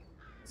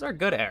 This is our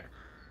good heir.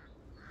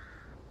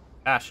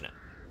 Passionate.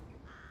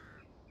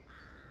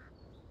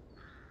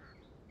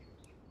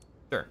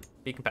 Sure,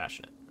 be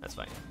compassionate. That's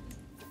fine.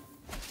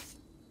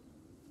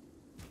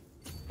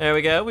 There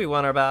we go. We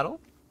won our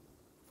battle.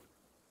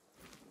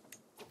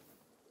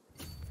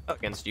 Oh,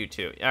 against you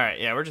too. All right,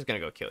 yeah, we're just gonna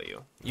go kill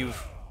you.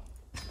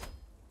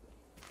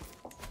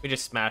 We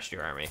just smashed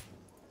your army.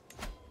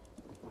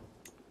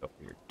 Go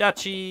for your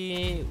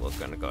duchy. We're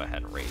gonna go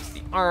ahead and raise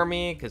the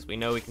army because we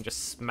know we can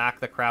just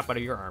smack the crap out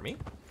of your army.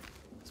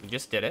 So we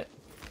just did it.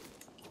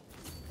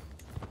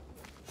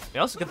 We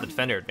also get the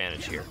defender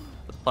advantage here.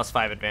 With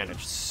 +5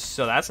 advantage.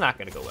 So that's not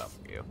going to go well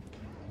for you.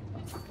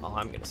 All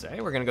I'm going to say.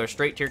 We're going to go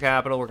straight to your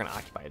capital. We're going to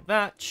occupy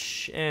that.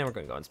 And we're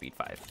going to go on speed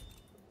 5.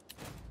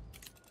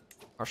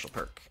 Martial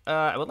perk.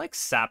 I would like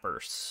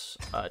sappers.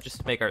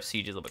 Just to make our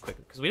siege a little bit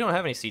quicker. Because we don't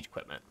have any siege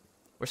equipment.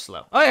 We're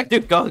slow. Oh yeah,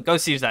 dude, go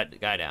siege that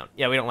guy down.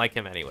 Yeah, we don't like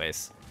him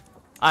anyways.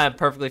 I am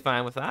perfectly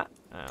fine with that.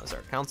 How's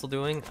our council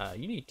doing?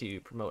 You need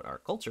to promote our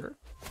culture.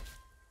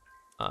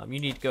 You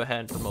need to go ahead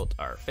and promote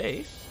our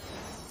faith.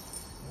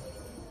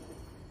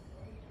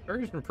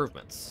 Urgent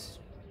improvements.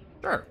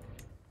 Sure.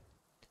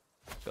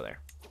 Let's go there.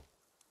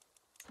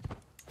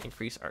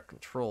 Increase our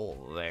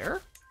control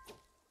there.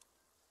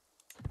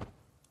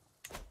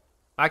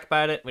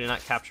 Occupied it. We did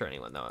not capture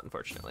anyone, though,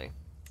 unfortunately.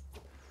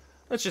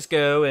 Let's just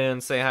go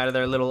and say hi to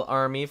their little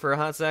army for a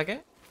hot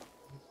second.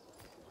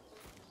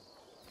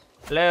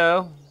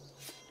 Hello.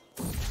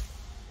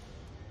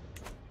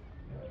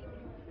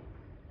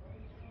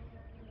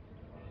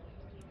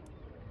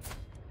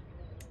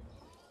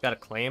 Got a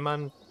claim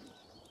on...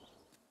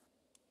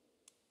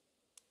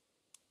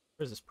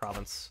 Where's this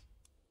province?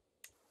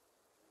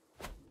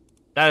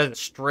 That is a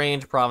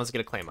strange province to get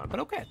a claim on, but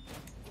okay.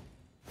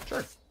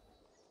 Sure.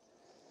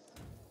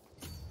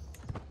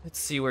 Let's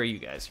see where you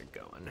guys are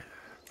going.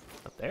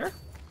 Up there?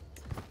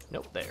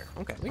 Nope, there.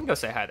 Okay, we can go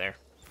say hi there.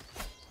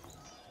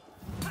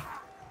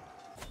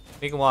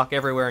 We can walk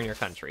everywhere in your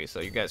country,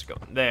 so you guys are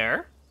going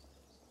there.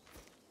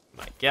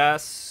 My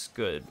guess.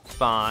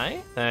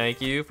 Goodbye.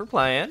 Thank you for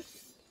playing.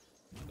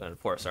 Gonna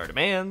enforce our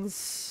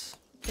demands.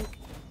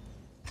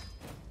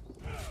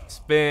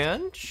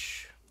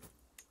 Bench.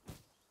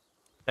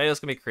 Titles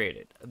can be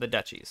created. The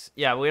duchies.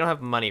 Yeah, we don't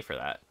have money for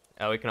that.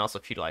 We can also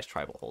feudalize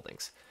tribal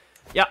holdings.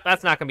 Yeah,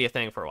 that's not going to be a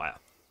thing for a while.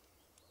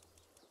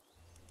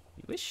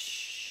 You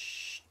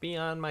wish to be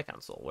on my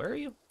council. Where are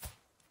you?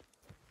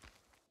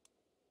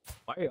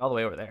 Why are you all the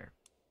way over there?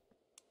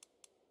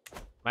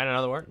 Find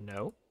another war?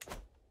 No.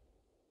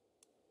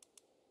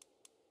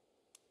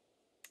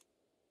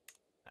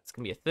 That's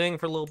going to be a thing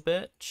for a little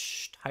bit.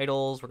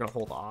 Titles, we're going to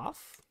hold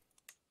off.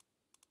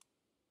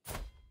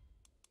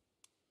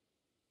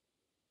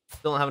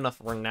 Still don't have enough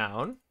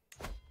renown.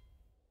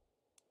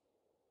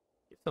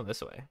 Give some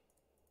this way.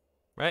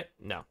 Right?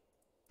 No.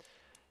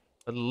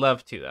 I'd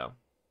love to, though.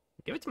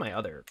 Give it to my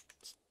other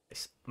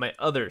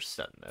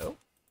son, though.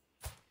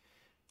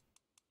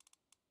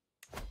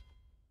 There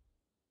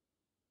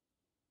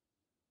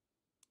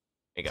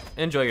you go.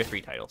 Enjoy your 3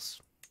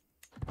 titles.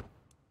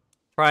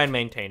 Try and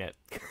maintain it.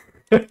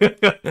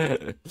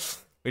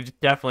 We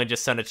definitely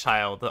just sent a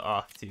child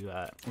off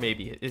to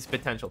maybe his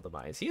potential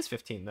demise. He is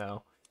 15,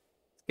 though.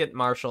 Get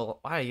Marshall.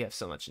 Why do you have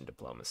so much in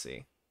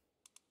diplomacy?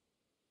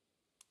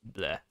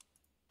 Bleh.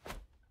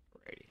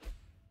 Alrighty.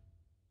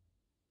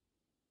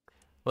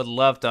 Would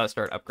love to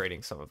start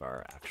upgrading some of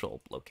our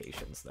actual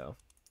locations, though.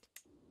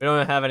 We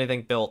don't have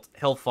anything built.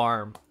 Hill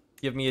Farm.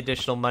 Give me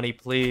additional money,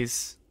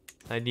 please.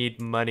 I need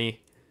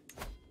money.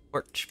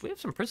 We have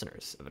some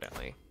prisoners,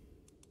 evidently.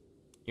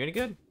 You any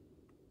good?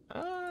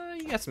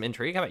 You got some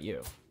intrigue. How about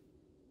you?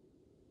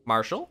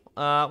 Marshall?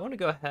 I want to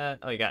go ahead.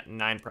 Oh, you got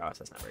 9 prowess.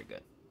 That's not very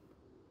good.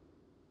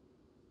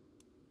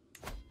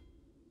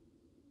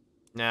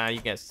 Nah,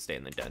 you guys stay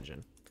in the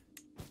dungeon.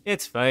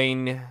 It's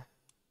fine.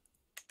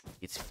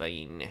 It's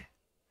fine.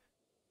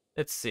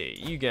 Let's see.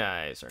 You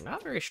guys are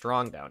not very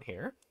strong down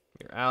here.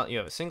 You're out. You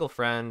have a single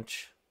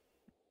French.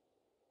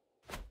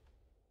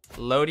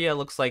 Lodia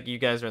looks like you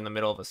guys are in the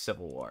middle of a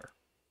civil war.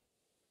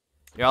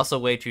 You're also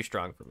way too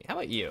strong for me. How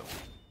about you?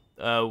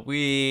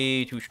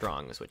 Way too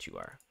strong is what you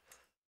are.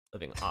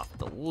 Living off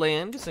the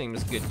land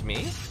seems good to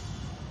me.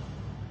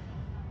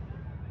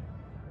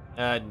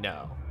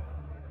 No.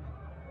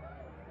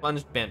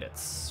 Plunged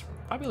bandits.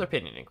 Popular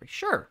opinion increase.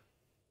 Sure.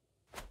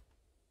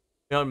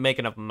 We don't make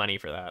enough money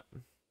for that.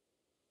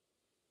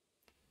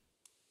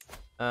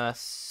 Oh,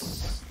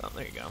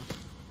 there you go.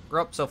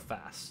 Grow up so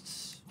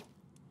fast.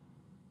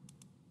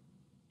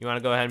 You want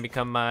to go ahead and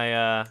become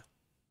my,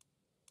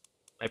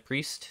 my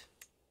priest?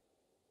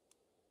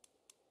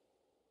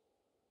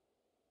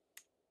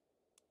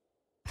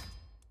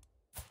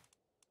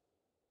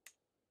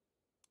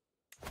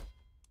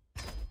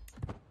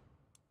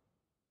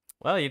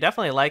 Well, you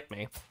definitely like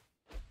me.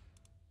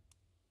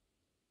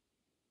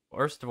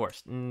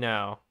 Divorce.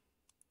 No.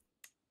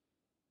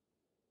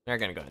 They're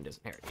gonna go ahead and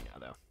disinherit you now,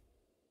 though.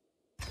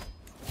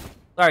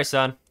 Sorry,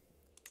 son.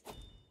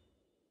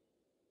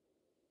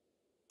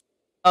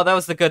 Oh, that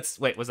was the good...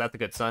 Wait, was that the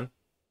good son?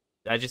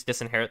 Did I just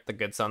disinherit the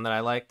good son that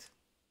I liked?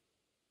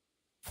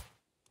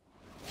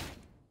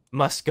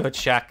 Must go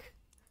check.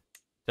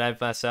 Did I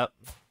mess up?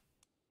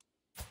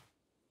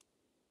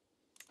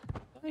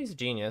 Oh, he's a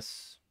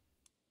genius.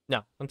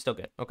 No, I'm still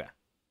good. Okay.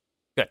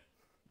 Good.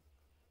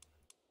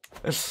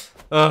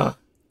 Ugh.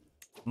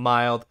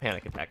 Mild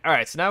panic attack.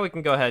 Alright, so now we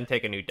can go ahead and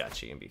take a new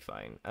duchy and be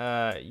fine.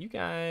 You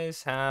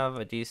guys have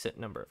a decent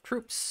number of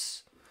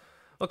troops.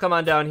 We'll come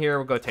on down here.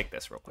 We'll go take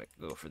this real quick.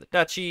 Go for the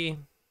duchy.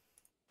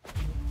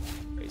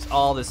 Raise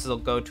all. This will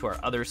go to our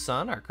other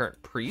son, our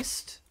current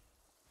priest.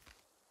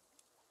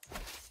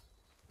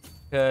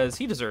 Because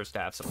he deserves to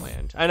have some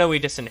land. I know we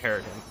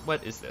disinherit him.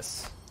 What is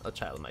this? A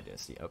child of my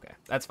dynasty. Okay,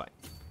 that's fine.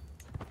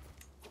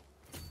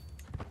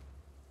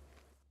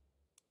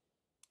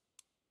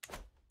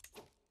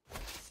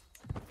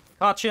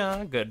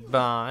 Gotcha.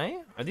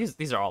 Goodbye.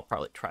 These are all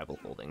probably tribal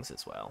holdings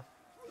as well.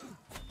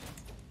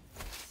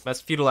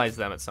 Must feudalize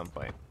them at some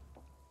point.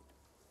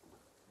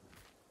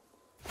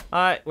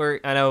 I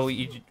know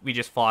we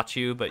just fought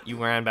you, but you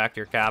ran back to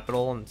your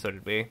capital, and so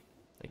did we.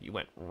 Like, you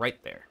went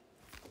right there.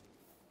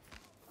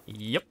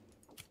 Yep.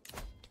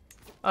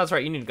 Oh, that's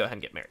right. You need to go ahead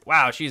and get married.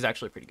 Wow, she's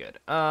actually pretty good.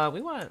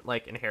 We want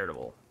like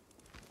inheritable.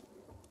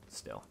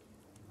 Still.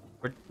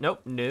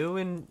 Nope.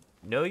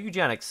 No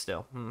eugenics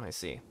still. I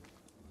see.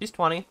 She's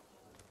 20.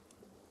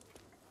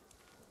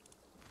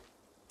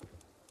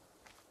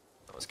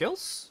 No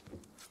skills.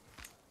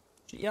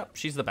 Yep,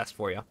 she's the best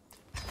for you.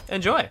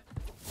 Enjoy.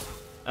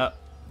 What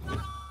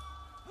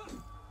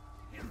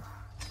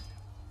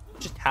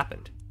just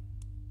happened?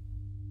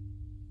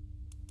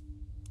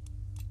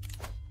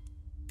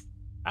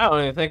 I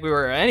don't even think we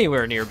were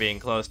anywhere near being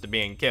close to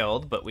being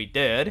killed, but we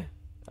did.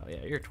 Oh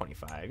yeah, you're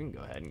 25. You can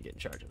go ahead and get in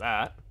charge of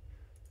that.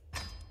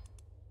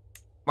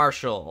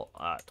 Marshal,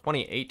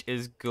 28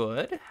 is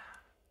good.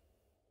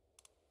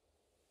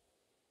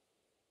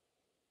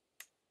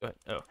 Go ahead.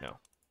 Oh, no.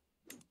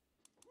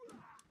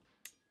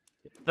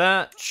 Get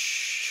that.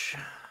 Shh.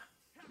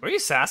 Were you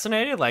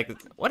assassinated? Like,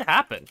 what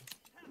happened?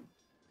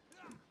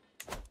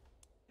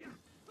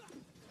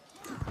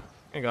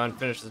 I'm gonna go and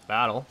finish this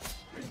battle.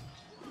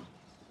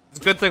 It's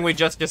a good thing we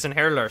just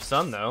disinherited our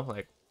son, though.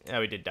 Like, yeah,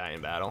 we did die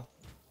in battle.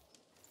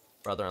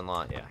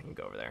 Brother-in-law, yeah, you can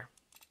go over there.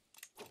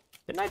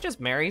 Didn't I just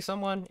marry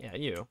someone? Yeah,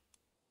 you.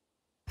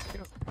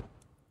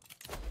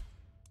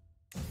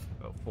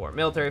 Go for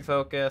military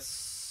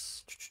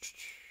focus.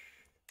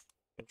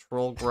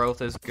 Control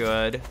growth is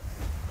good.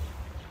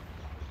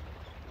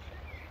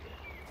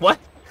 What?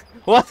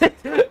 What?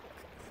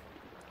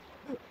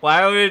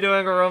 Why are we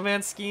doing a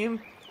romance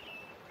scheme?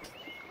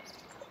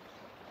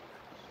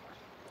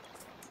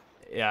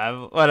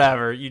 Yeah,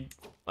 whatever.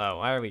 Oh,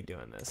 why are we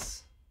doing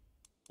this?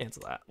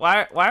 Cancel that.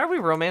 Why are we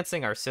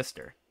romancing our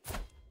sister?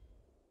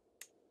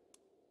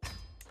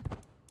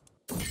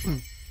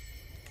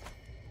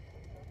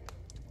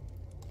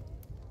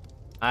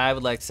 I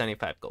would like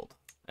 75 gold.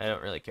 I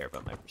don't really care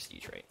about my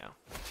prestige right now.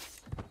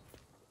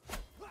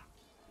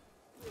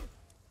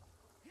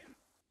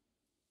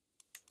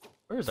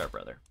 Where's our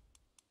brother?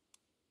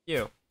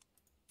 You.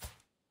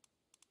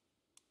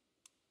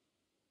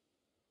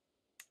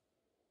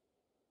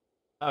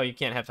 Oh, you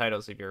can't have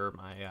titles if you're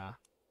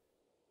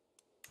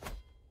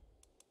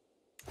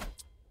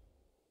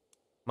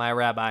my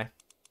rabbi.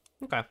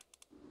 Okay.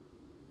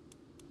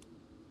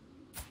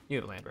 You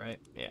have land, right?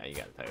 Yeah, you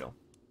got a title.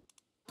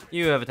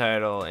 You have a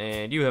title,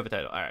 and you have a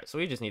title. Alright, so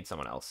we just need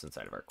someone else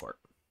inside of our court.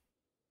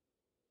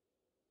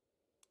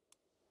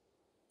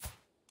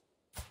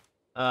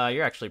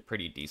 You're actually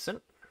pretty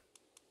decent.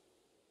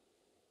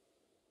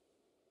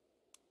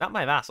 Not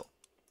my vassal.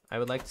 I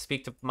would like to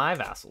speak to my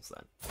vassals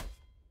then.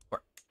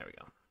 Court. There we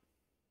go.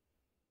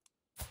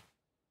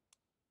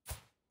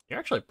 You're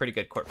actually a pretty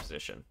good court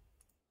position.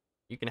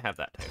 You can have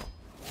that title.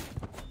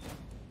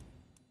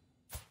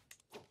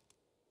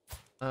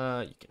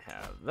 You can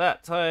have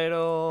that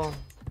title.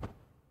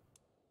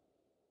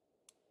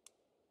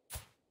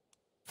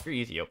 You're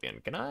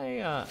Ethiopian. Can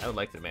I would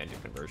like to demand your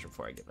conversion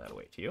before I give that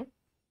away to you.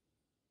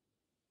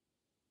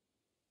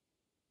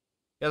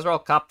 You guys are all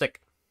Coptic.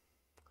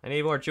 I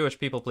need more Jewish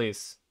people,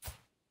 please.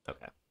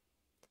 Okay.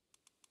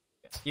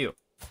 Yes, you.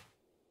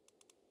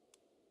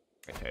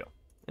 Great title.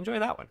 Enjoy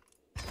that one.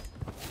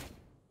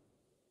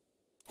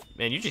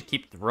 Man, you just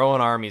keep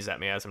throwing armies at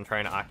me as I'm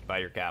trying to occupy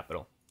your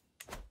capital.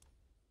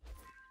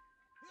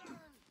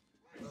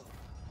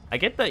 I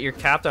get that you're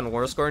capped on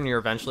war score and you're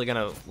eventually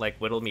gonna, like,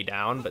 whittle me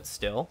down, but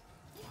still.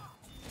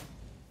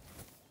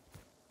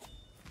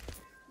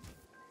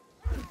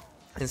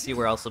 And see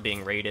we're also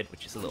being raided,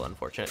 which is a little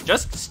unfortunate.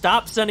 Just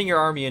stop sending your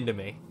army into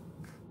me.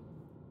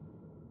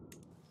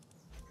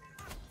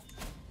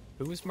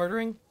 Who's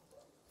murdering?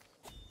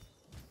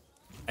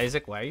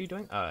 Isaac, why are you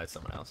doing? Oh, it's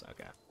someone else.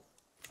 Okay.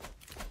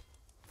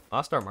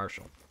 Lost our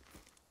marshal.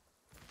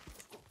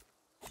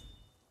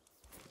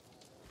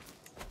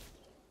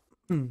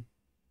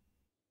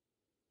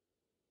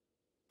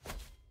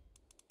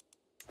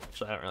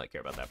 Actually, I don't really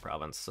care about that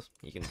province.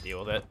 You can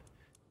deal with it.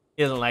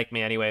 He doesn't like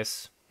me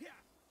anyways.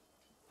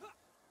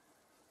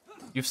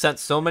 You've sent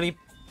so many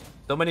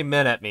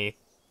men at me.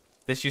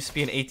 This used to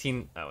be an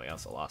 18... Oh, we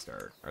also lost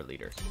our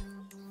leader.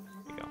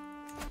 There we go.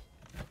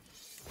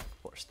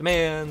 Force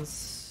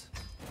demands.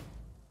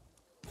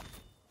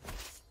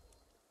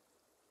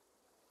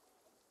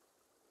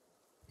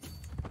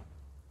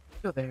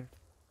 Go there.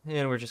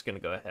 And we're just going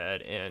to go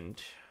ahead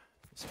and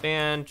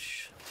expand.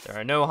 There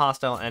are no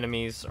hostile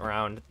enemies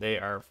around. They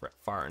are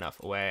far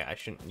enough away. I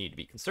shouldn't need to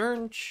be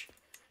concerned.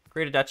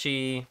 Create a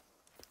duchy.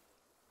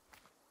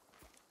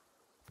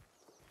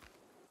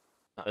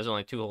 Oh, there's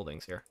only 2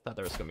 holdings here. Thought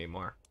there was going to be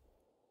more.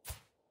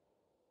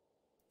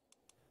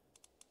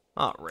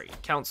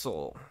 Alright,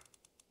 council.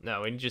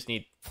 No, we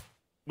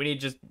need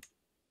just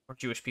more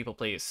Jewish people,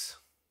 please.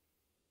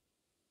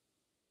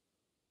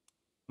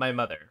 My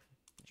mother.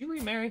 Did you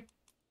remarry?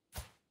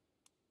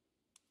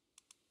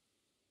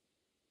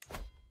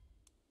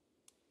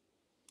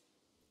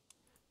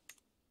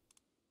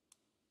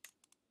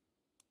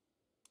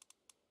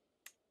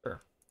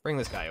 Sure. Bring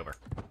this guy over.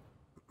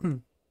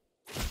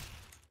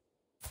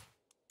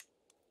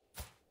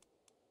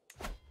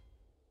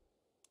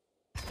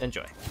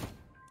 Enjoy.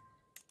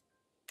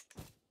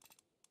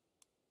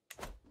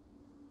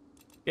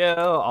 Yeah,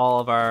 all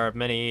of our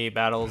many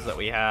battles that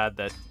we had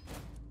that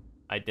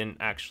I didn't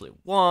actually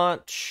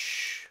want.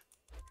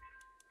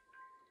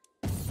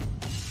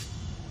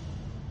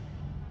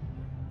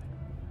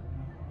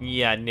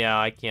 Yeah, no,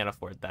 I can't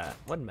afford that.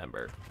 One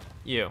member.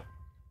 You.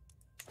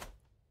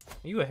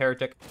 Are you a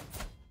heretic?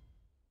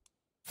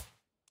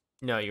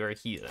 No, you're a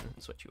heathen,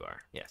 is what you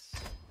are. Yes.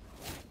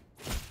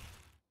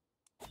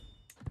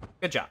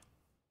 Good job.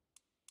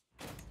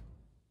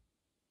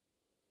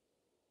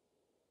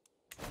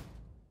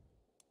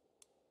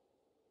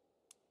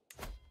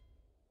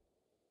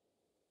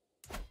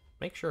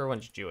 Make sure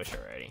everyone's Jewish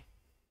already.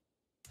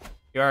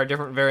 You are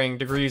different varying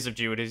degrees of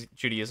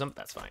Judaism, but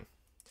that's fine.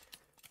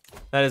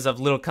 That is of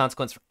little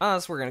consequence for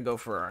us. We're going to go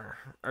for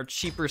our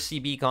cheaper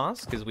CB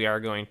costs, because we are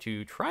going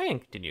to try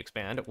and continue to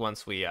expand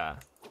once we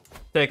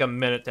take a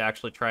minute to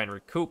actually try and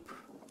recoup.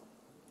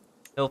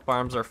 Hill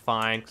farms are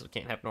fine, because we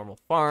can't have normal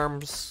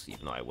farms,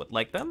 even though I would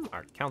like them.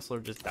 Our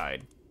counselor just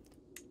died.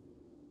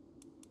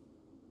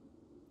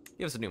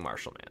 Give us a new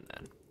marshal man,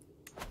 then.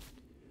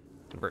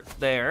 Convert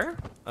there.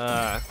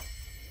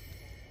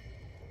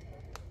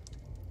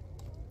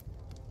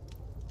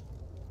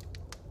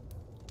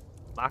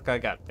 Maka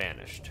got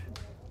banished.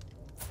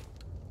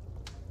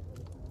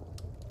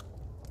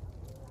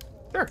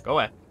 Sure, go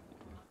ahead.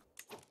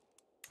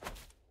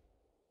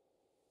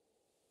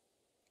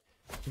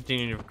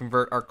 Continue to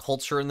convert our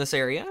culture in this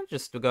area,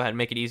 just to go ahead and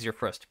make it easier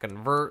for us to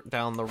convert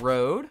down the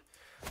road.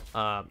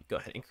 Go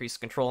ahead and increase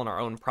control in our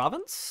own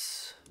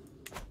province.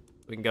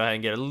 We can go ahead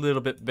and get a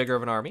little bit bigger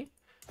of an army.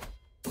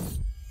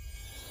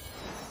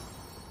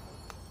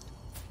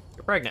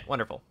 You're pregnant,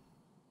 wonderful.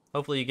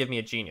 Hopefully you give me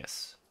a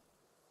genius.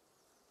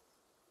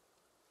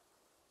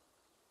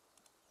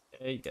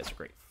 Okay, you guys are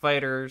great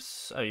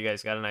fighters. Oh, you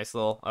guys got a nice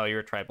little... Oh,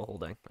 you're a tribal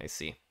holding. I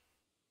see.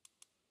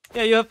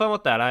 Yeah, you have fun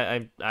with that.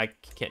 I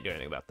can't do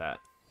anything about that.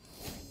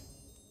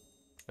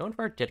 Known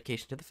for our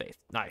dedication to the faith.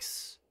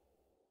 Nice.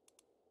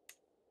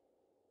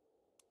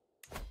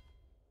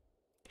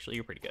 Actually,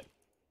 you're pretty good.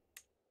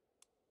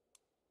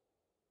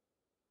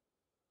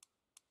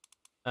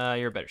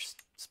 You're a better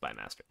spy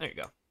master. There you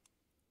go.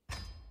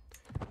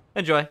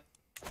 Enjoy.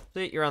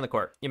 See, you're on the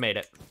court. You made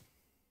it.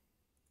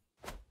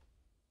 I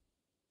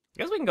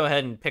guess we can go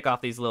ahead and pick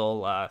off these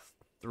little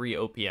 3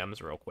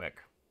 OPMs real quick.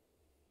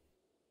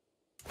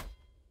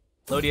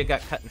 Lodia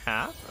got cut in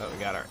half. Oh, we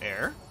got our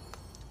heir.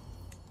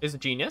 Is a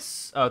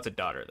genius. Oh, it's a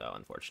daughter, though,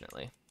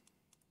 unfortunately.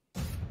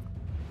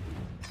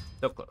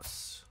 So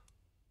close.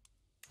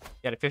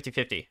 Got a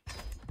 50-50.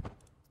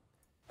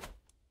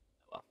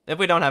 Well, if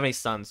we don't have any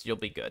sons, you'll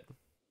be good.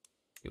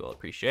 You will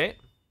appreciate.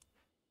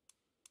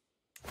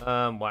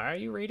 Why are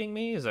you raiding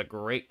me is a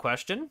great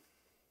question.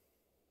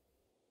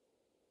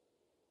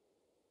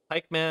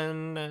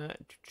 Pikemen.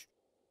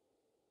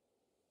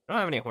 I don't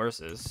have any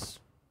horses.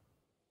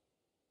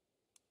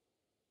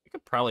 You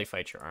could probably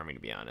fight your army, to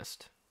be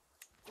honest.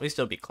 At least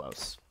it'll be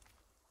close.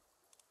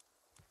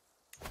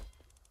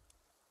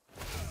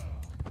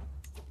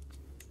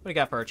 What do we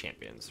got for our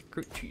champions?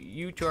 Recruit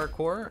you to our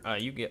core.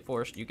 You get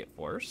forced. You get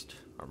forced.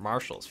 Our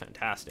marshal is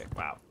fantastic.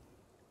 Wow.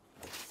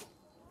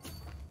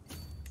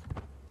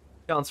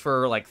 Counts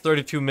for like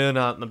 32 men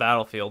out in the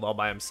battlefield all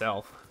by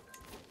himself.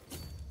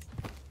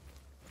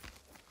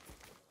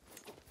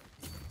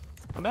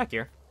 Come back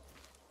here.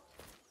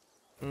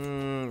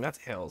 That's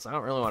hills. I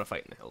don't really want to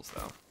fight in the hills,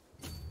 though.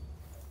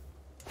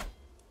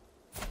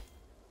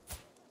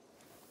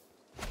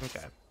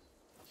 Okay.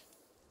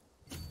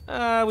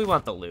 We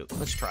want the loot.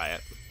 Let's try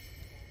it.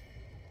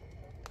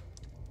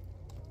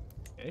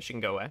 Okay, she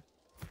can go away.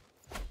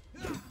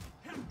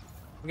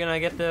 We're gonna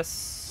get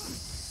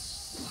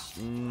this.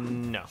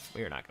 No,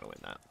 we are not gonna win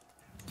that.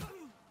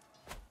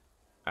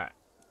 Alright.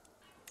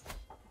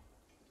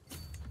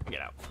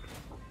 Get out.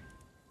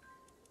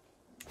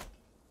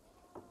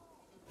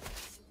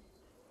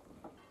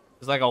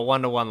 It's like a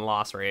 1-to-1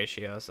 loss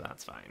ratio, so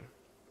that's fine.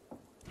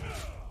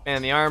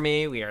 And the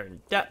army, we are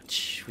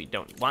Dutch. We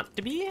don't want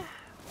to be.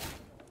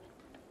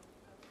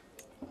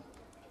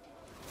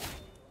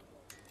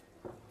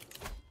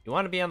 You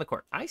want to be on the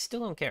court. I still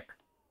don't care.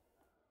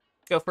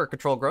 Go for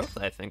control growth.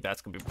 I think that's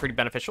gonna be pretty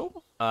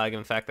beneficial, given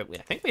the fact that I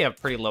think we have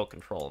pretty low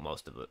control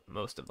most of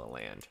the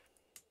land.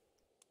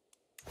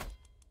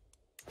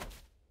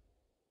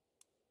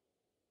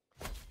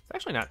 It's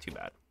actually not too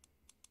bad.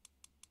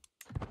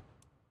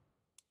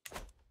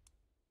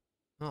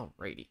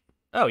 Alrighty.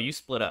 Oh, you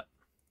split up.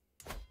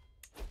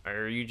 Or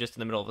are you just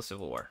in the middle of a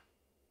civil war?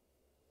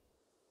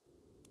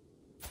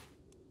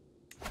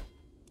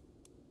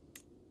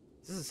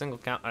 Is this a single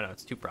count? Oh no,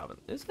 it's 2 province.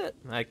 Is it?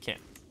 I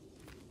can't.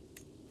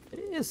 It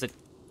is a 2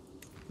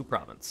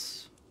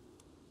 province.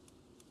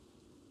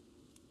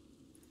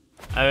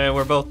 I mean,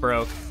 we're both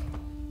broke.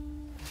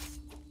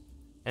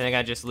 I think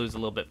I just lose a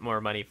little bit more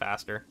money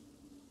faster.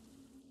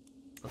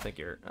 I don't think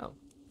you're... Oh.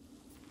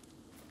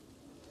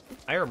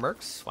 Higher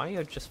mercs? Why are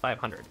you just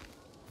 500?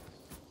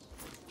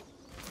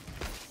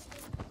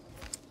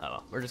 Oh,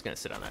 well, we're just gonna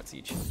sit on that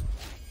siege.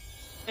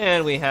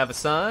 And we have a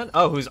son.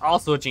 Oh, who's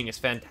also a genius.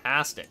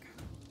 Fantastic.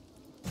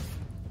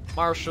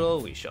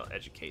 Marshal, we shall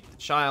educate the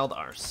child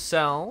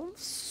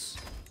ourselves.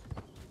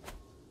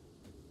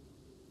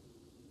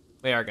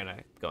 We are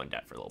gonna go in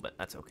debt for a little bit.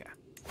 That's okay.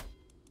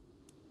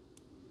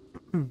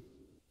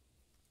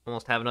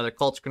 Almost have another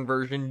culture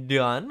conversion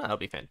done. That'll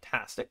be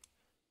fantastic.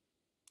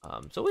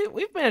 So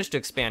we've managed to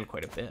expand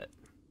quite a bit.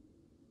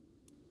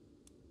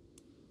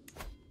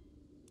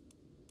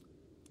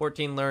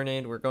 14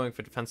 learned. We're going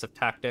for defensive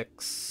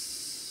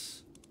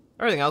tactics.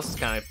 Everything else is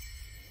kind of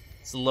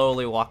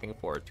slowly walking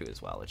forward too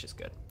as well, which is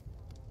good.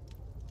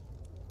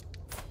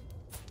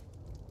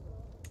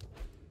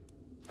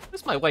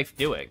 What's my wife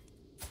doing?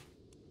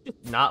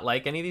 Just not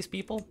like any of these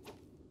people?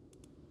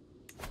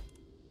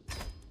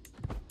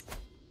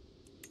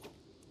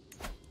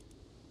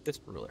 This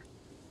ruler.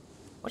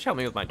 Watch help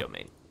me with my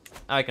domain.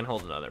 I can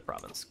hold another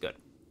province. Good.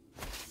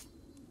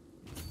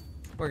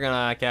 We're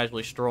gonna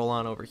casually stroll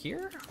on over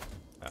here.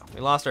 Oh,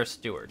 we lost our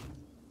steward.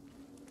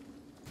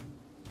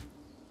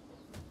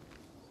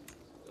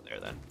 Go there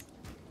then.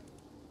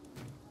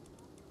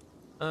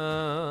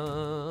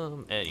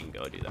 And you can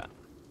go do that.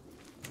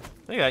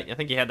 I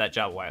think you had that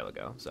job a while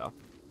ago, so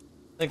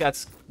I think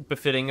that's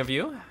befitting of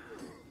you.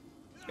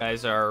 You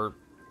guys are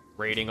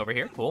raiding over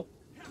here. Cool.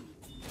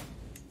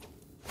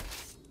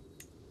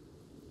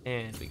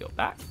 And we go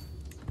back. See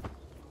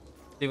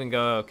if we can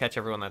go catch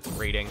everyone that's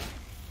raiding.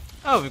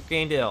 Oh, we've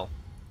gained ill.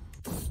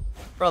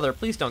 Brother,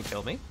 please don't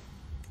kill me.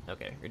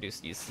 Okay,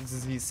 reduce these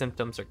disease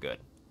symptoms are good.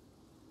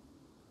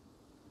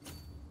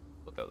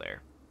 We'll go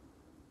there.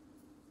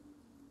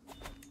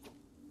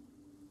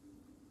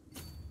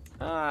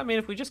 I mean,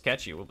 if we just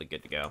catch you, we'll be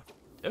good to go.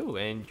 Oh,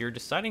 and you're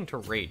deciding to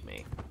raid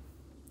me.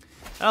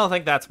 I don't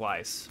think that's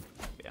wise,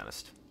 to be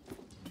honest.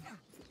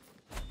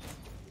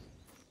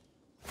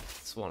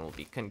 This one will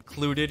be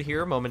concluded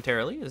here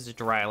momentarily. This is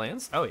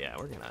Drylands. Oh yeah,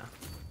 we're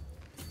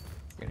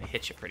gonna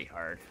hit you pretty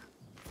hard.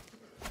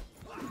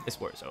 This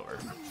war is over.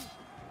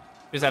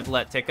 Just have to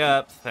let it tick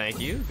up. Thank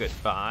you.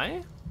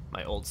 Goodbye.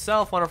 My old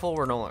self. Wonderful.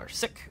 We're no longer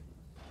sick.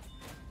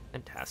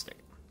 Fantastic.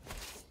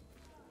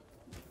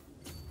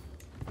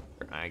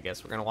 I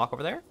guess we're gonna walk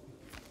over there.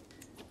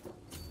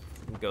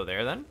 Go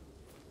there then.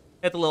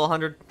 Hit the little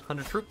 100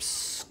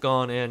 troops.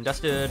 Gone and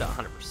dusted.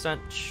 100%.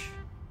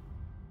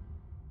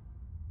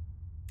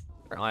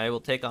 I will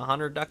take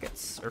 100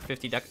 ducats or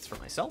 50 ducats for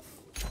myself.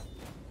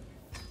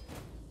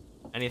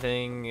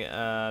 Anything?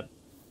 Oh,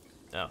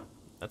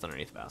 that's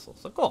underneath vassal.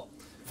 So cool.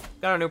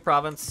 Got our new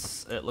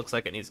province. It looks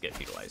like it needs to get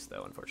feudalized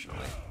though,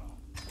 unfortunately.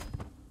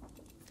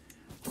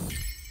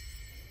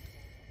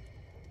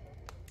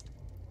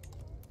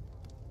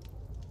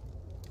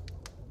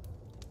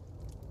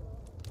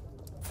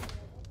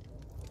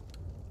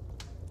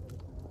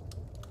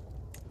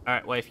 All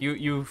right, wife,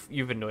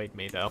 you've annoyed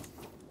me though.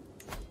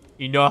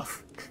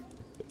 Enough.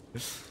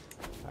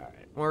 All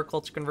right. more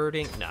culture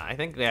converting? Nah, I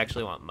think they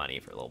actually want money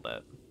for a little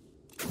bit.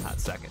 Hot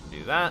second,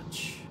 do that.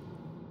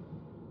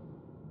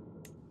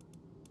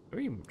 Who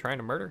are you trying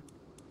to murder?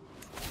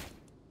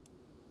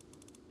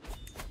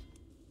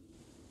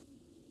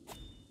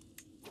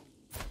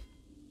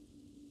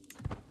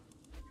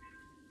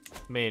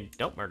 I mean,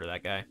 don't murder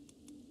that guy.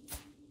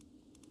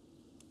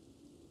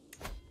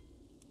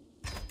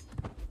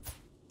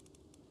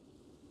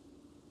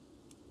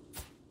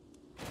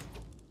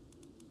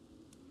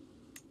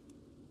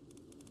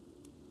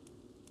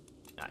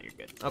 Nah, you're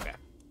good. Okay.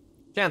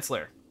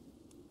 Chancellor.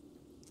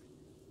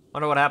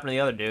 Wonder what happened to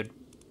the other dude.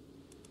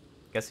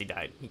 Guess he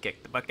died. He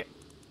kicked the bucket.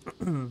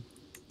 Gonna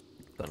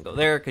go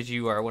there because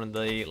you are one of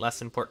the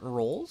less important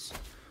roles.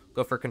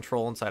 Go for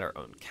control inside our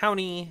own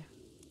county.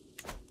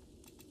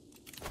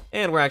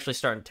 And we're actually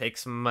starting to take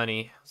some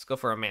money. Let's go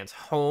for a man's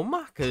home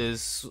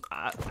because,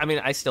 I mean,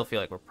 I still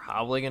feel like we're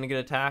probably going to get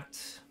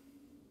attacked.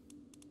 Do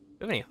you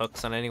have any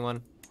hooks on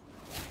anyone?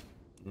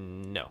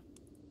 No.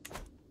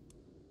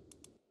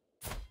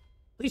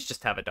 Please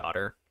just have a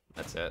daughter.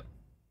 That's it.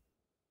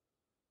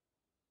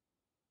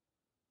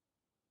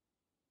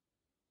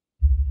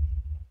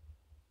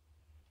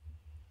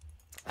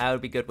 That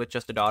would be good with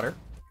just a daughter.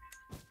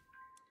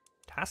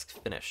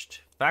 Task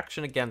finished.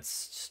 Faction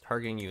against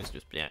targeting you is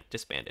just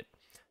disbanded.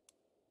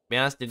 To be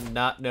honest, did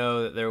not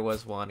know that there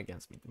was one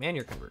against me. Demand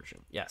your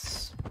conversion.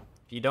 Yes.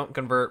 If you don't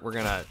convert, we're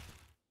gonna...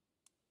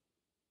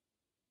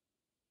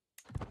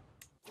 You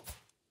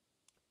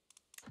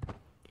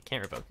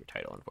can't revoke your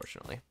title,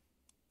 unfortunately.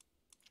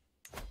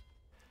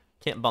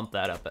 Can't bump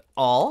that up at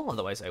all,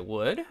 otherwise I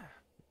would.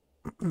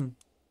 Need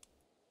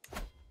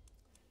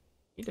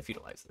to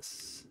feudalize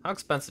this. How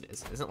expensive it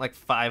is? Isn't it like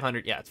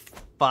 500? Yeah, it's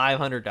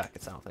 500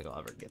 ducats. I don't think I'll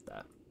ever get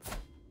that.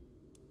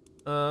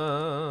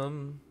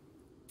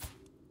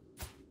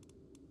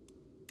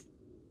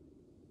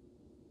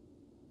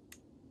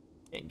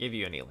 Can't give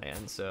you any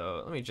land,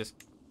 so let me just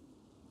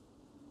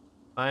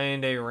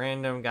find a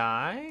random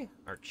guy.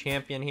 Our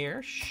champion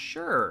here.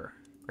 Sure.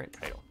 Grant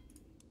title.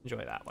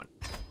 Enjoy that one.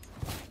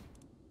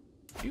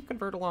 Do you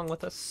convert along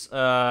with us?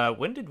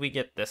 When did we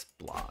get this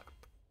blog?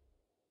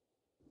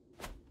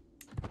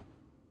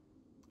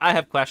 I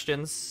have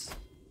questions.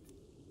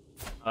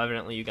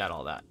 Evidently, you got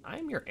all that.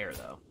 I'm your heir,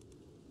 though.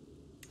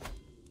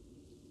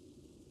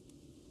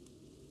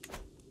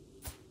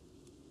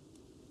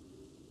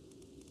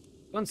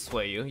 Go and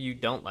sway you. You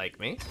don't like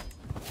me.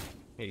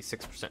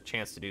 86%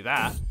 chance to do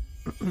that.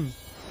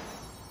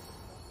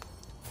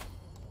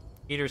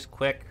 Peter's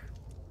quick.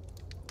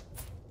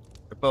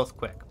 They're both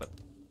quick, but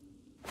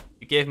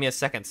you gave me a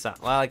second son.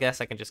 Well, I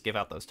guess I can just give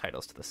out those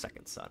titles to the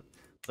second son.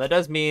 But that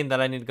does mean that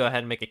I need to go ahead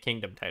and make a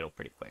kingdom title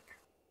pretty quick.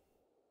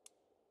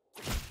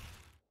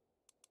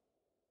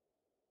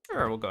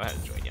 Sure, we'll go ahead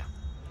and join you.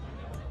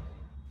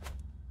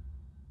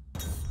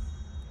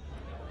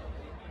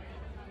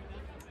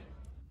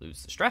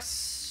 Lose the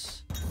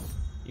stress.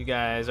 You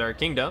guys are a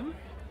kingdom.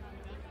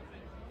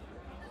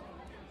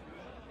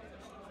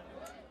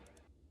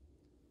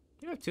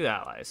 You have 2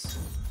 allies.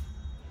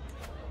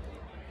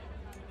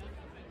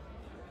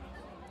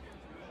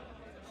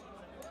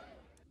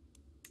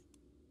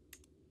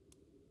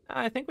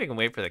 I think we can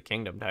wait for the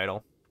kingdom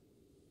title.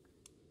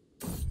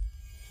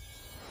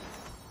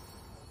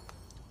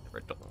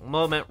 For a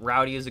moment,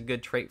 rowdy is a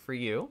good trait for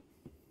you.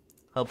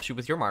 Helps you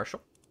with your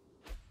marshal.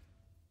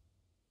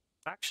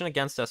 Faction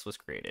against us was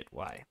created.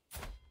 Why?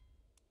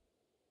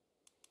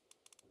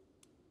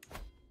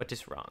 What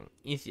is wrong?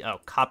 Oh,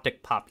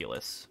 Coptic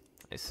populace.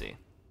 I see.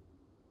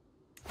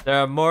 There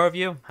are more of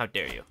you? How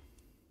dare you?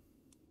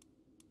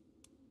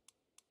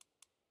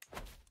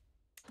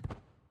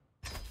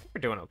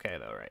 We're doing okay,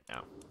 though, right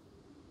now.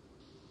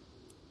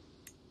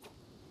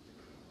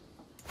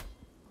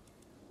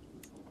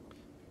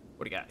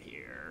 What do you got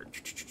here?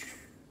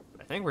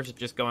 I think we're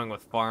just going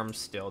with farms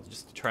still,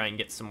 just to try and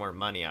get some more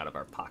money out of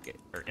our pocket,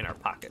 or in our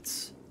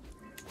pockets.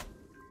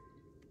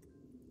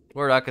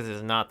 Warduckus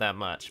is not that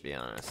much, to be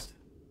honest.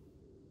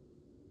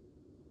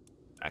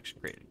 Action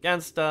created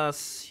against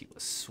us. He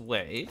was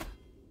swayed.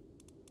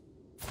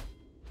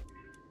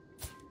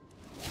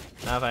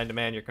 Now if I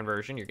demand your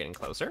conversion, you're getting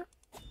closer.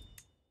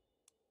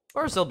 Of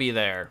course he'll be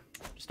there.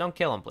 Just don't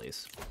kill him,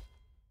 please.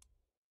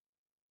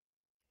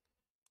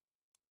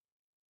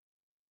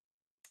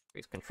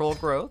 Increase control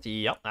growth.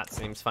 Yep, that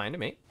seems fine to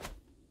me.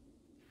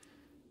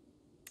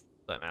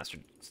 But Master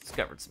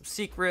discovered some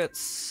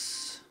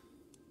secrets.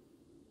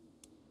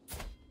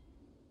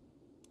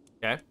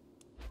 Okay.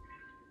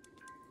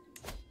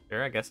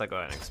 Sure, I guess I'll go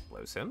ahead and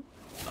explode him.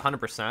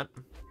 100%.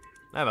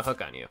 I have a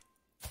hook on you.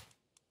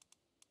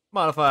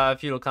 Modify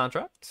feudal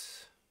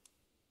contract.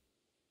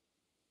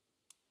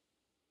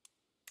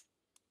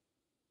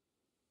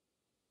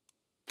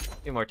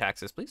 Give more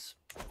taxes, please.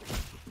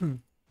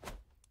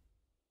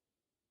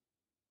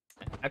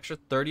 Extra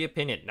 30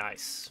 opinion.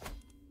 Nice.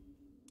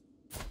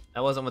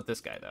 That wasn't with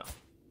this guy, though.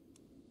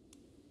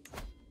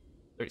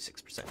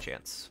 36%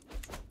 chance.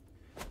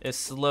 It's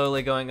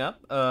slowly going up.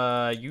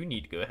 You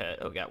need to go ahead.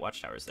 Oh, got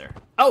watchtowers there.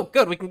 Oh,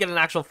 good. We can get an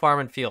actual farm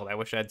and field. I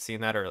wish I'd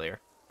seen that earlier.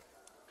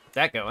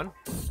 that going.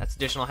 That's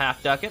additional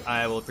half ducat.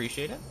 I will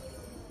appreciate it.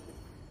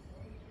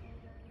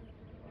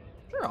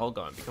 Sure, I'll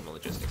go and become a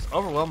logistics.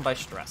 Overwhelmed by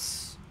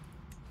stress.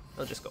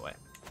 They'll just go away.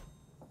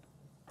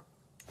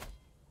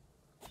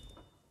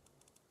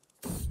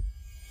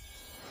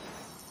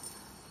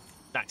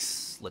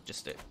 Nice.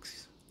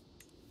 Logistics.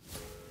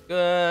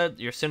 Good.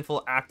 Your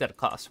sinful act at a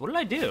cost. What did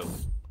I do?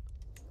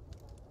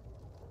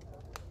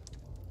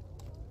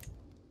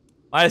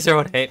 Why does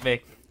everyone hate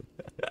me?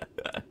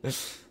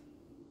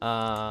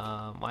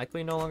 Why can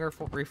we no longer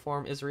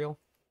reform Israel?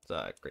 It's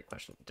a great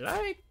question. Did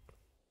I?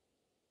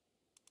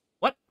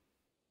 What?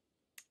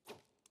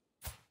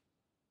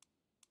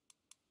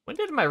 When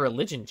did my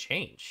religion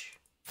change?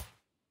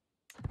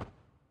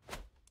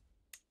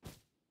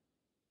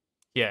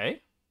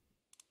 Yay.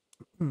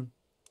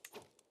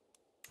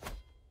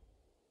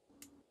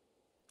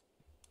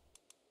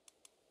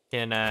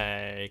 Can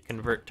I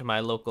convert to my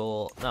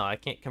local... No, I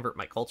can't convert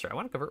my culture. I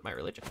want to convert my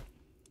religion.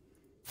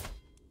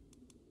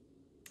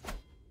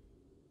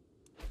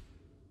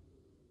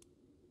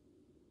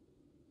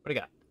 What do you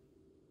got?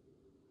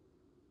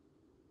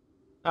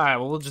 Alright,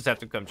 well, we'll just have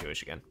to become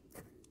Jewish again.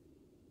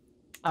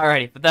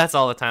 Alrighty, but that's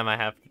all the time I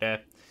have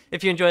today.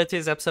 If you enjoyed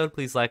today's episode,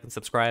 please like and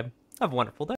subscribe. Have a wonderful day.